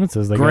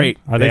performances? Great.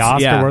 Are they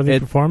Oscar-worthy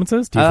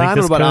performances? Do you think I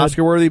don't know about could...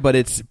 Oscar-worthy, but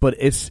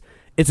it's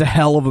a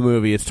hell of a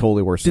movie. It's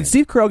totally worth seeing. Did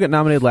Steve Carell get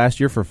nominated last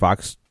year for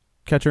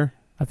Foxcatcher?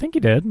 I think he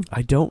did.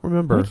 I don't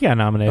remember. I think he got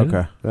nominated.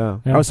 Okay. Yeah.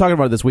 I was talking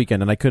about it this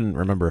weekend, and I couldn't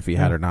remember if he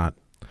had or not.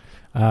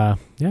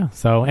 Yeah.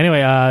 So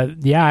anyway,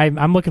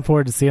 I'm looking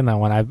forward to seeing that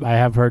one. I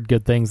have heard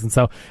good things, and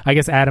so I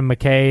guess Adam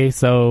McKay,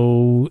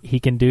 so he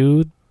can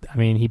do. I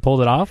mean, he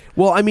pulled it off.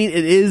 Well, I mean,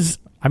 it is.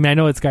 I mean, I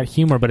know it's got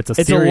humor, but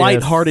it's a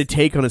lighthearted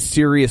take on a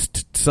serious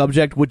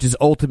subject, which is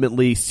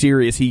ultimately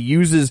serious. He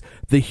uses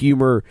the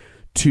humor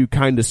to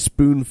kind of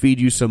spoon feed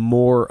you some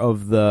more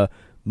of the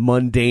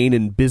mundane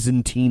and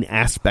Byzantine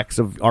aspects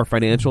of our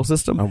financial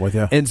system. I'm with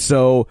you. And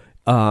so,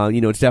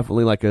 it's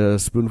definitely like a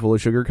spoonful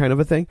of sugar kind of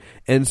a thing.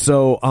 And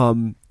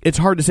so, it's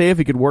hard to say if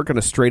he could work on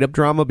a straight up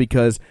drama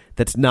because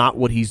that's not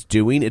what he's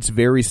doing. It's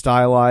very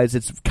stylized.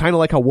 It's kind of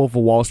like how Wolf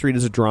of Wall Street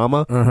is a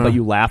drama, but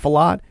you laugh a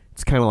lot.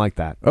 It's kind of like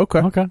that.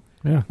 Okay.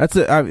 Yeah. That's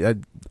it.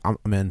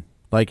 I'm in.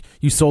 Like,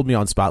 you sold me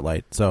on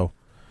Spotlight, so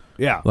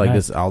Yeah. like Right.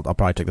 this, I'll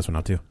probably check this one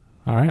out too.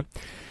 All right.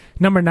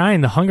 Number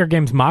 9, The Hunger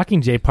Games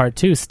Mockingjay Part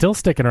 2, still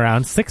sticking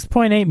around.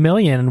 $6.8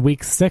 million in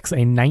week 6, a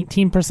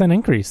 19%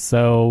 increase.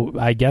 So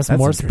I guess That's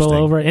more interesting.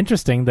 spillover.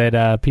 Interesting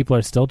that people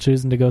are still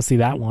choosing to go see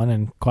that one,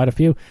 and quite a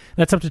few.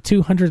 That's up to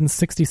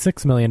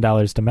 $266 million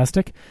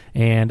domestic.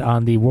 And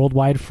on the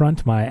worldwide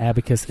front, my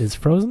abacus is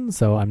frozen,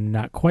 so I'm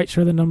not quite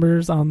sure the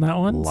numbers on that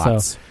one.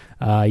 Lots.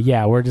 So,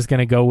 we're just going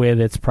to go with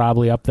it's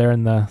probably up there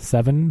in the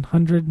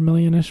 700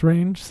 million-ish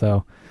range.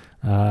 So...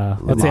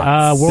 let's see.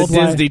 The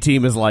Worldwide, Disney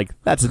team is like,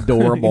 that's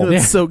adorable.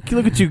 So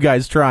look at you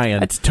guys trying.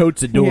 That's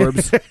totes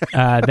adorbs.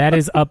 that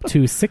is up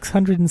to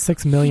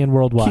 606 million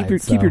worldwide.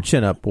 Keep your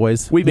chin up,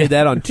 boys. We made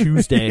that on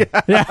Tuesday.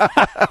 but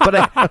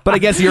I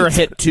guess you're a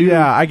hit too.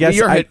 Yeah, I guess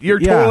you're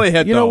totally a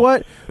hit. You know though.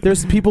 what?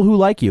 There's people who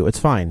like you. It's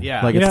fine.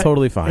 Yeah. Like, it's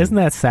totally fine. Isn't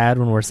that sad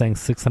when we're saying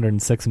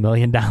 $606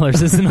 million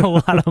isn't a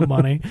lot of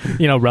money?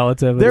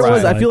 Relative. There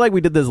was. I feel like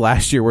we did this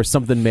last year where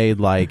something made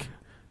like,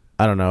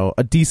 I don't know,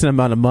 a decent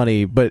amount of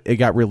money, but it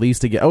got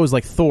released again. Oh, it was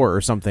like Thor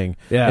or something.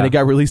 Yeah. And it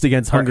got released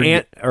against Hunger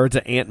Games. Or it's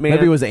an Ant-Man.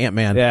 Maybe it was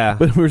Ant-Man. Yeah.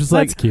 But we were just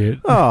That's like, cute.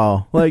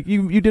 oh, like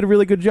you did a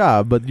really good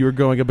job, but you were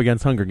going up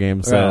against Hunger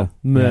Games. So,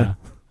 meh.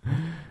 Yeah.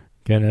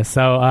 Goodness.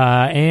 So,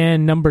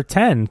 and number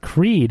 10,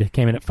 Creed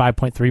came in at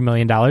 $5.3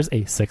 million, a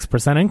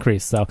 6%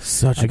 increase. So,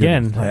 Such a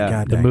again, good movie.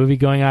 God the dang.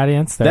 movie-going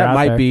audience, they're That out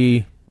might there.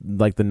 be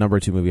like the number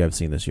 2 movie I've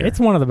seen this year. It's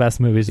one of the best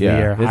movies of Yeah. the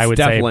year, It's I would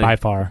say, definitely- by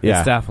far. Yeah.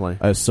 It's definitely.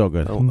 It's so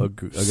good.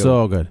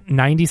 So good.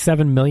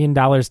 $97 million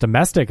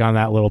domestic on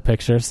that little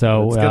picture,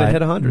 so It's gonna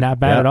hit 100.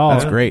 not bad Yeah, at all.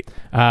 That's great.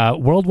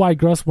 Worldwide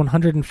gross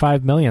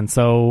 $105 million,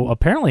 so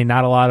apparently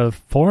not a lot of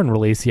foreign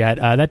release yet.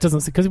 That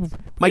doesn't because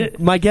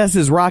My guess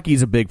is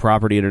Rocky's a big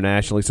property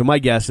internationally, so my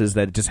guess is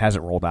that it just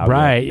hasn't rolled out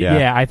right. yet.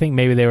 Yeah, I think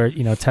maybe they were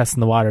testing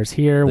the waters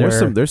here.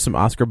 There's some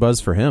Oscar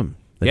buzz for him.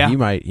 That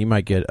Yeah. he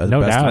might get a No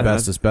doubt.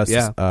 bestest.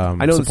 Yeah. I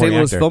know the St. supporting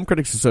Louis actor. Film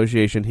Critics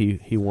Association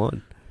he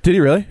won. Did he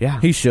really? Yeah.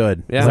 He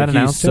should. Yeah. Is that He's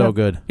announced so yet?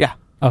 good. Yeah.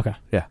 Okay.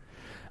 Yeah.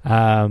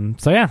 And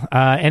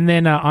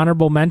then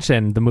honorable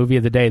mention, the movie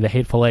of the day, The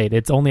Hateful Eight.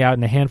 It's only out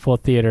in a handful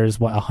of theaters,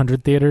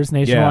 100 theaters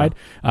nationwide.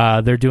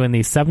 They're doing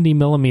the 70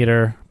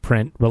 millimeter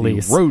print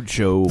release. The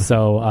Roadshow.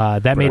 So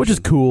that made, Which is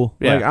cool.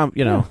 Yeah. Like,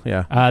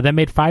 that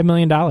made $5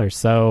 million.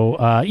 So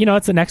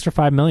it's an extra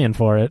 $5 million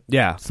for it.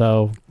 Yeah.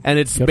 So And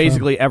it's good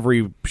basically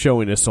every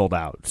showing is sold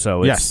out,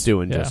 so it's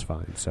doing Yeah. just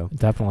fine. So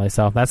definitely.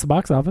 So that's the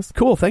box office.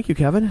 cool. Thank you,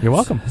 Kevin. You're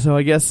welcome. So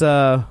I guess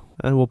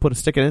we'll put a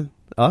stick in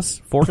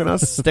us, forking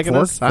us, sticking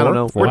us. I don't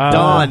know. Fork. We're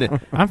done.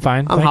 I'm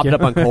fine. I'm Thank hopped you.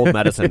 up on cold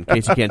medicine. In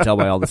case you can't tell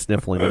by all the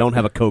sniffling, I don't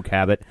have a coke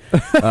habit.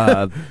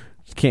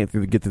 can't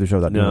get through the show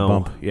without doing a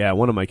bump. Yeah,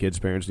 one of my kids'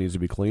 parents needs to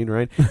be clean,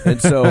 right?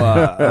 And so,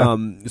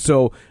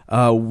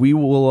 we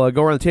will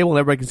go around the table and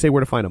everybody can say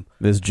where to find them.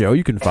 This is Joe.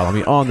 You can follow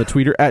me on the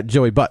Twitter at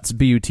Joey Butts,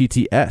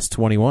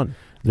 BUTTS21.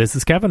 This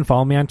is Kevin.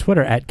 Follow me on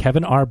Twitter at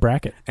Kevin R.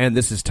 Brackett. And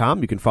this is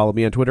Tom. You can follow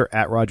me on Twitter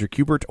at Roger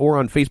Kubert or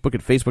on Facebook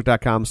at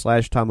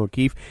Facebook.com/Tom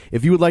O'Keefe.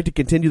 If you would like to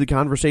continue the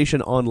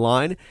conversation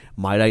online,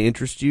 might I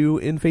interest you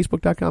in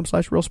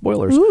Facebook.com/Real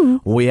Spoilers?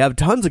 We have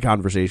tons of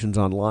conversations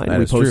online. That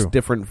We is post true.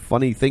 different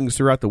funny things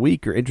throughout the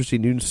week or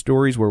interesting news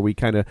stories where we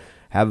kind of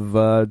have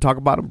talk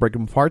about them, break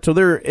them apart. So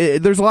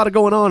there's a lot of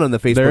going on the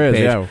Facebook There is,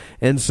 page. yeah.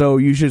 And so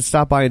you should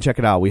stop by and check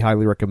it out. We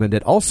highly recommend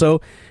it.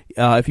 Also,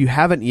 if you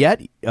haven't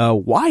yet,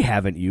 why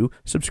haven't you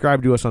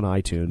subscribed to us on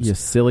iTunes? You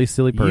silly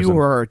person. You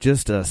are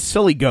just a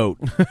silly goat.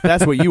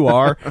 That's what you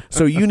are.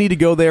 So you need to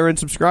go there and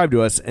subscribe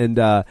to us, and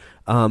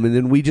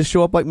then we just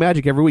show up like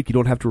magic every week. You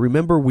don't have to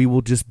remember. We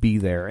will just be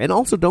there. And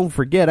also, don't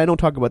forget, I don't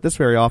talk about this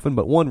very often,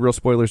 but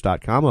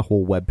realspoilers.com, a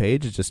whole web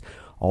page. It's just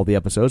all the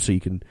episodes, so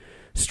you can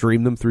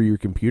stream them through your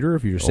computer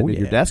if you're sitting at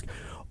your desk.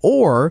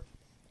 Or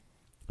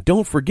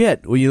don't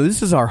forget,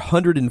 this is our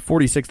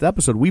 146th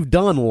episode. We've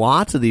done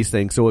lots of these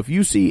things. So if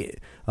you see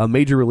a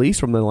major release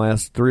from the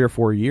last 3 or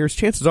 4 years,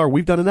 chances are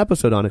we've done an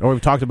episode on it. Or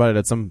we've talked about it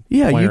at some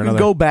Yeah, point you or can another.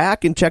 go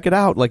back and check it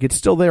out. Like, it's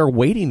still there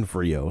waiting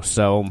for you.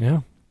 So Yeah.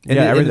 And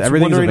Yeah, and it's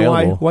everything's wondering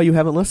available. why you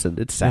haven't listened.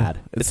 It's sad.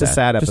 Yeah, it's a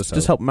sad Just- episode.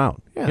 Just help them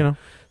out. Yeah.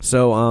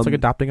 So It's like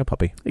adopting a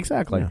puppy.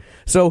 Exactly. Yeah.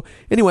 So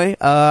anyway,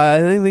 I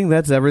think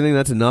that's everything.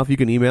 That's enough. You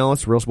can email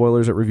us,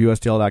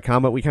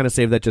 realspoilers@reviewstl.com, but we kind of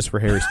saved that just for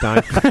Harry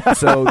Stein.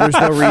 So there's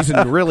no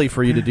reason really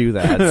for you to do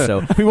that.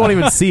 So We won't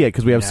even see it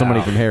because we have so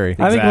many from Harry.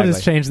 I think we'll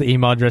just Exactly. change the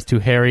email address to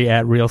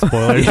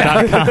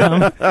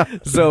harry@realspoilers.com.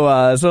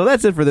 So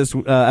that's it for this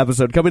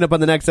episode. Coming up on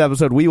the next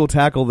episode, we will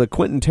tackle the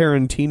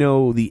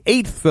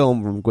 8th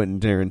film from Quentin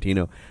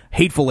Tarantino,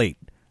 Hateful Eight,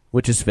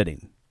 which is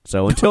fitting.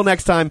 So until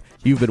next time,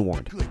 you've been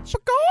warned. Good.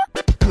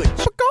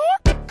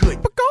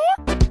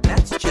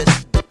 That's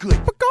just good.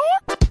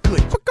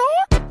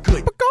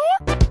 Good.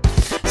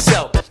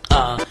 So,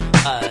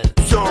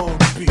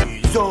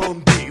 zombie.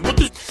 What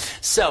the?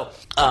 So,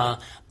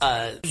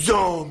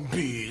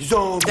 zombie.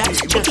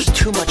 That's just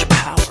too much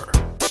power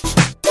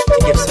to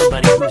give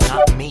somebody who's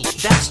not me.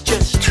 That's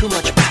just too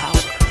much power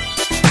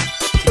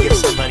to give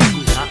somebody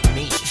who's not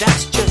me.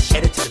 That's just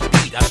edit to the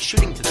beat. I'm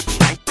shooting to the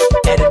beat. I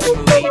edit the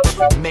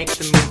movie, make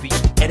the movie,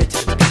 edit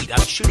to the beat.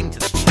 I'm shooting to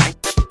the beat.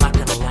 I'm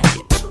not gonna like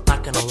it.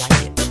 Not gonna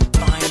like it.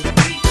 Find the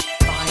beat.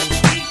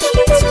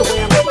 That's the way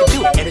I like to do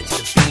it. Edit to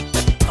the beat.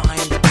 Find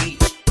the beat.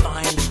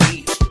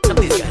 Some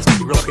of these guys can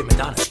be real prima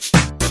donnas.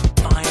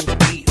 Find the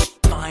beat.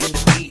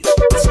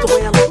 That's the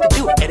way I like to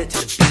do it. Edit to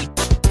the beat.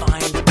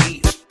 Find the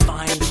beat.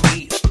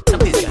 Some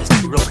of these guys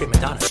can be real prima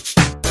donnas.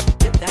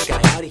 Get that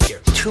guy out of here.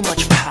 Too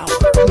much power.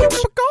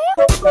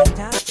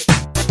 Fantastic.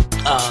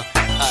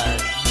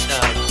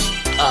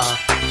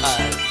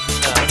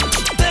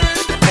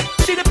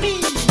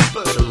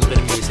 Put a little bit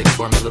of music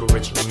for me, a little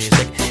original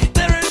music.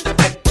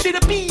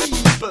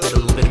 Put a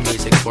little bit of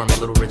music for me, a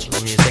little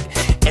original music.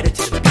 Edit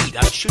to the beat,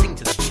 I'm shooting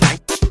to the beat.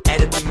 I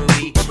edit the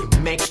movie,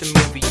 make the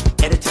movie,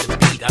 edit to the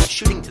beat, I'm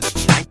shooting to the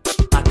beat.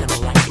 I'm not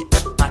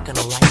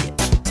gonna like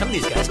it. Some of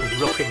these guys can be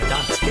real prima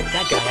donnas. Get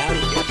that guy out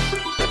of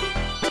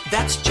here.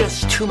 That's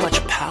just too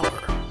much power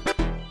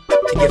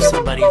to give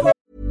somebody who.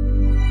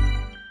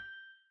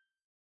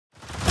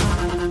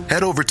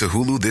 Head over to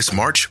Hulu this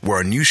March, where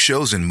our new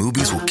shows and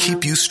movies will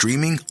keep you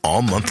streaming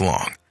all month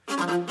long.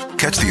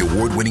 Catch the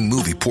award-winning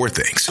movie Poor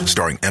Things,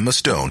 starring Emma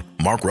Stone,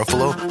 Mark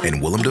Ruffalo,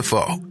 and Willem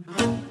Dafoe.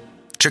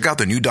 Check out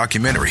the new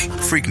documentary,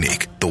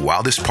 Freaknik, The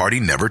Wildest Party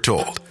Never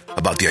Told,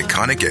 about the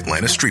iconic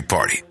Atlanta Street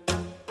Party.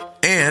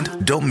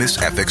 And don't miss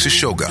FX's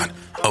Shogun,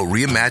 a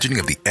reimagining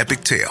of the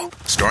epic tale,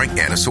 starring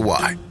Anna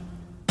Sawai.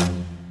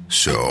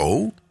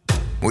 So,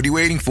 what are you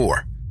waiting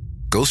for?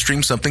 Go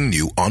stream something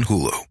new on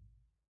Hulu.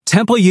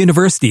 Temple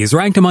University is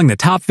ranked among the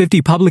top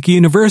 50 public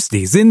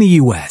universities in the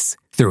U.S.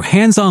 Through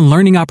hands-on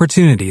learning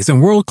opportunities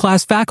and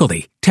world-class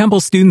faculty, Temple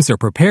students are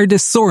prepared to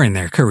soar in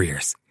their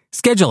careers.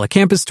 Schedule a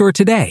campus tour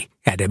today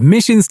at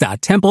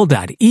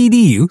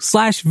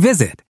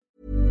admissions.temple.edu/visit.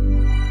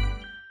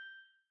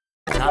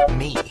 Not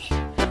me.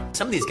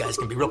 Some of these guys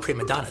can be real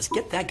prima donnas.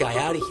 Get that guy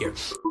out of here.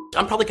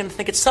 I'm probably going to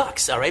think it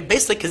sucks, all right?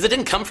 Basically, because it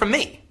didn't come from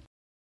me.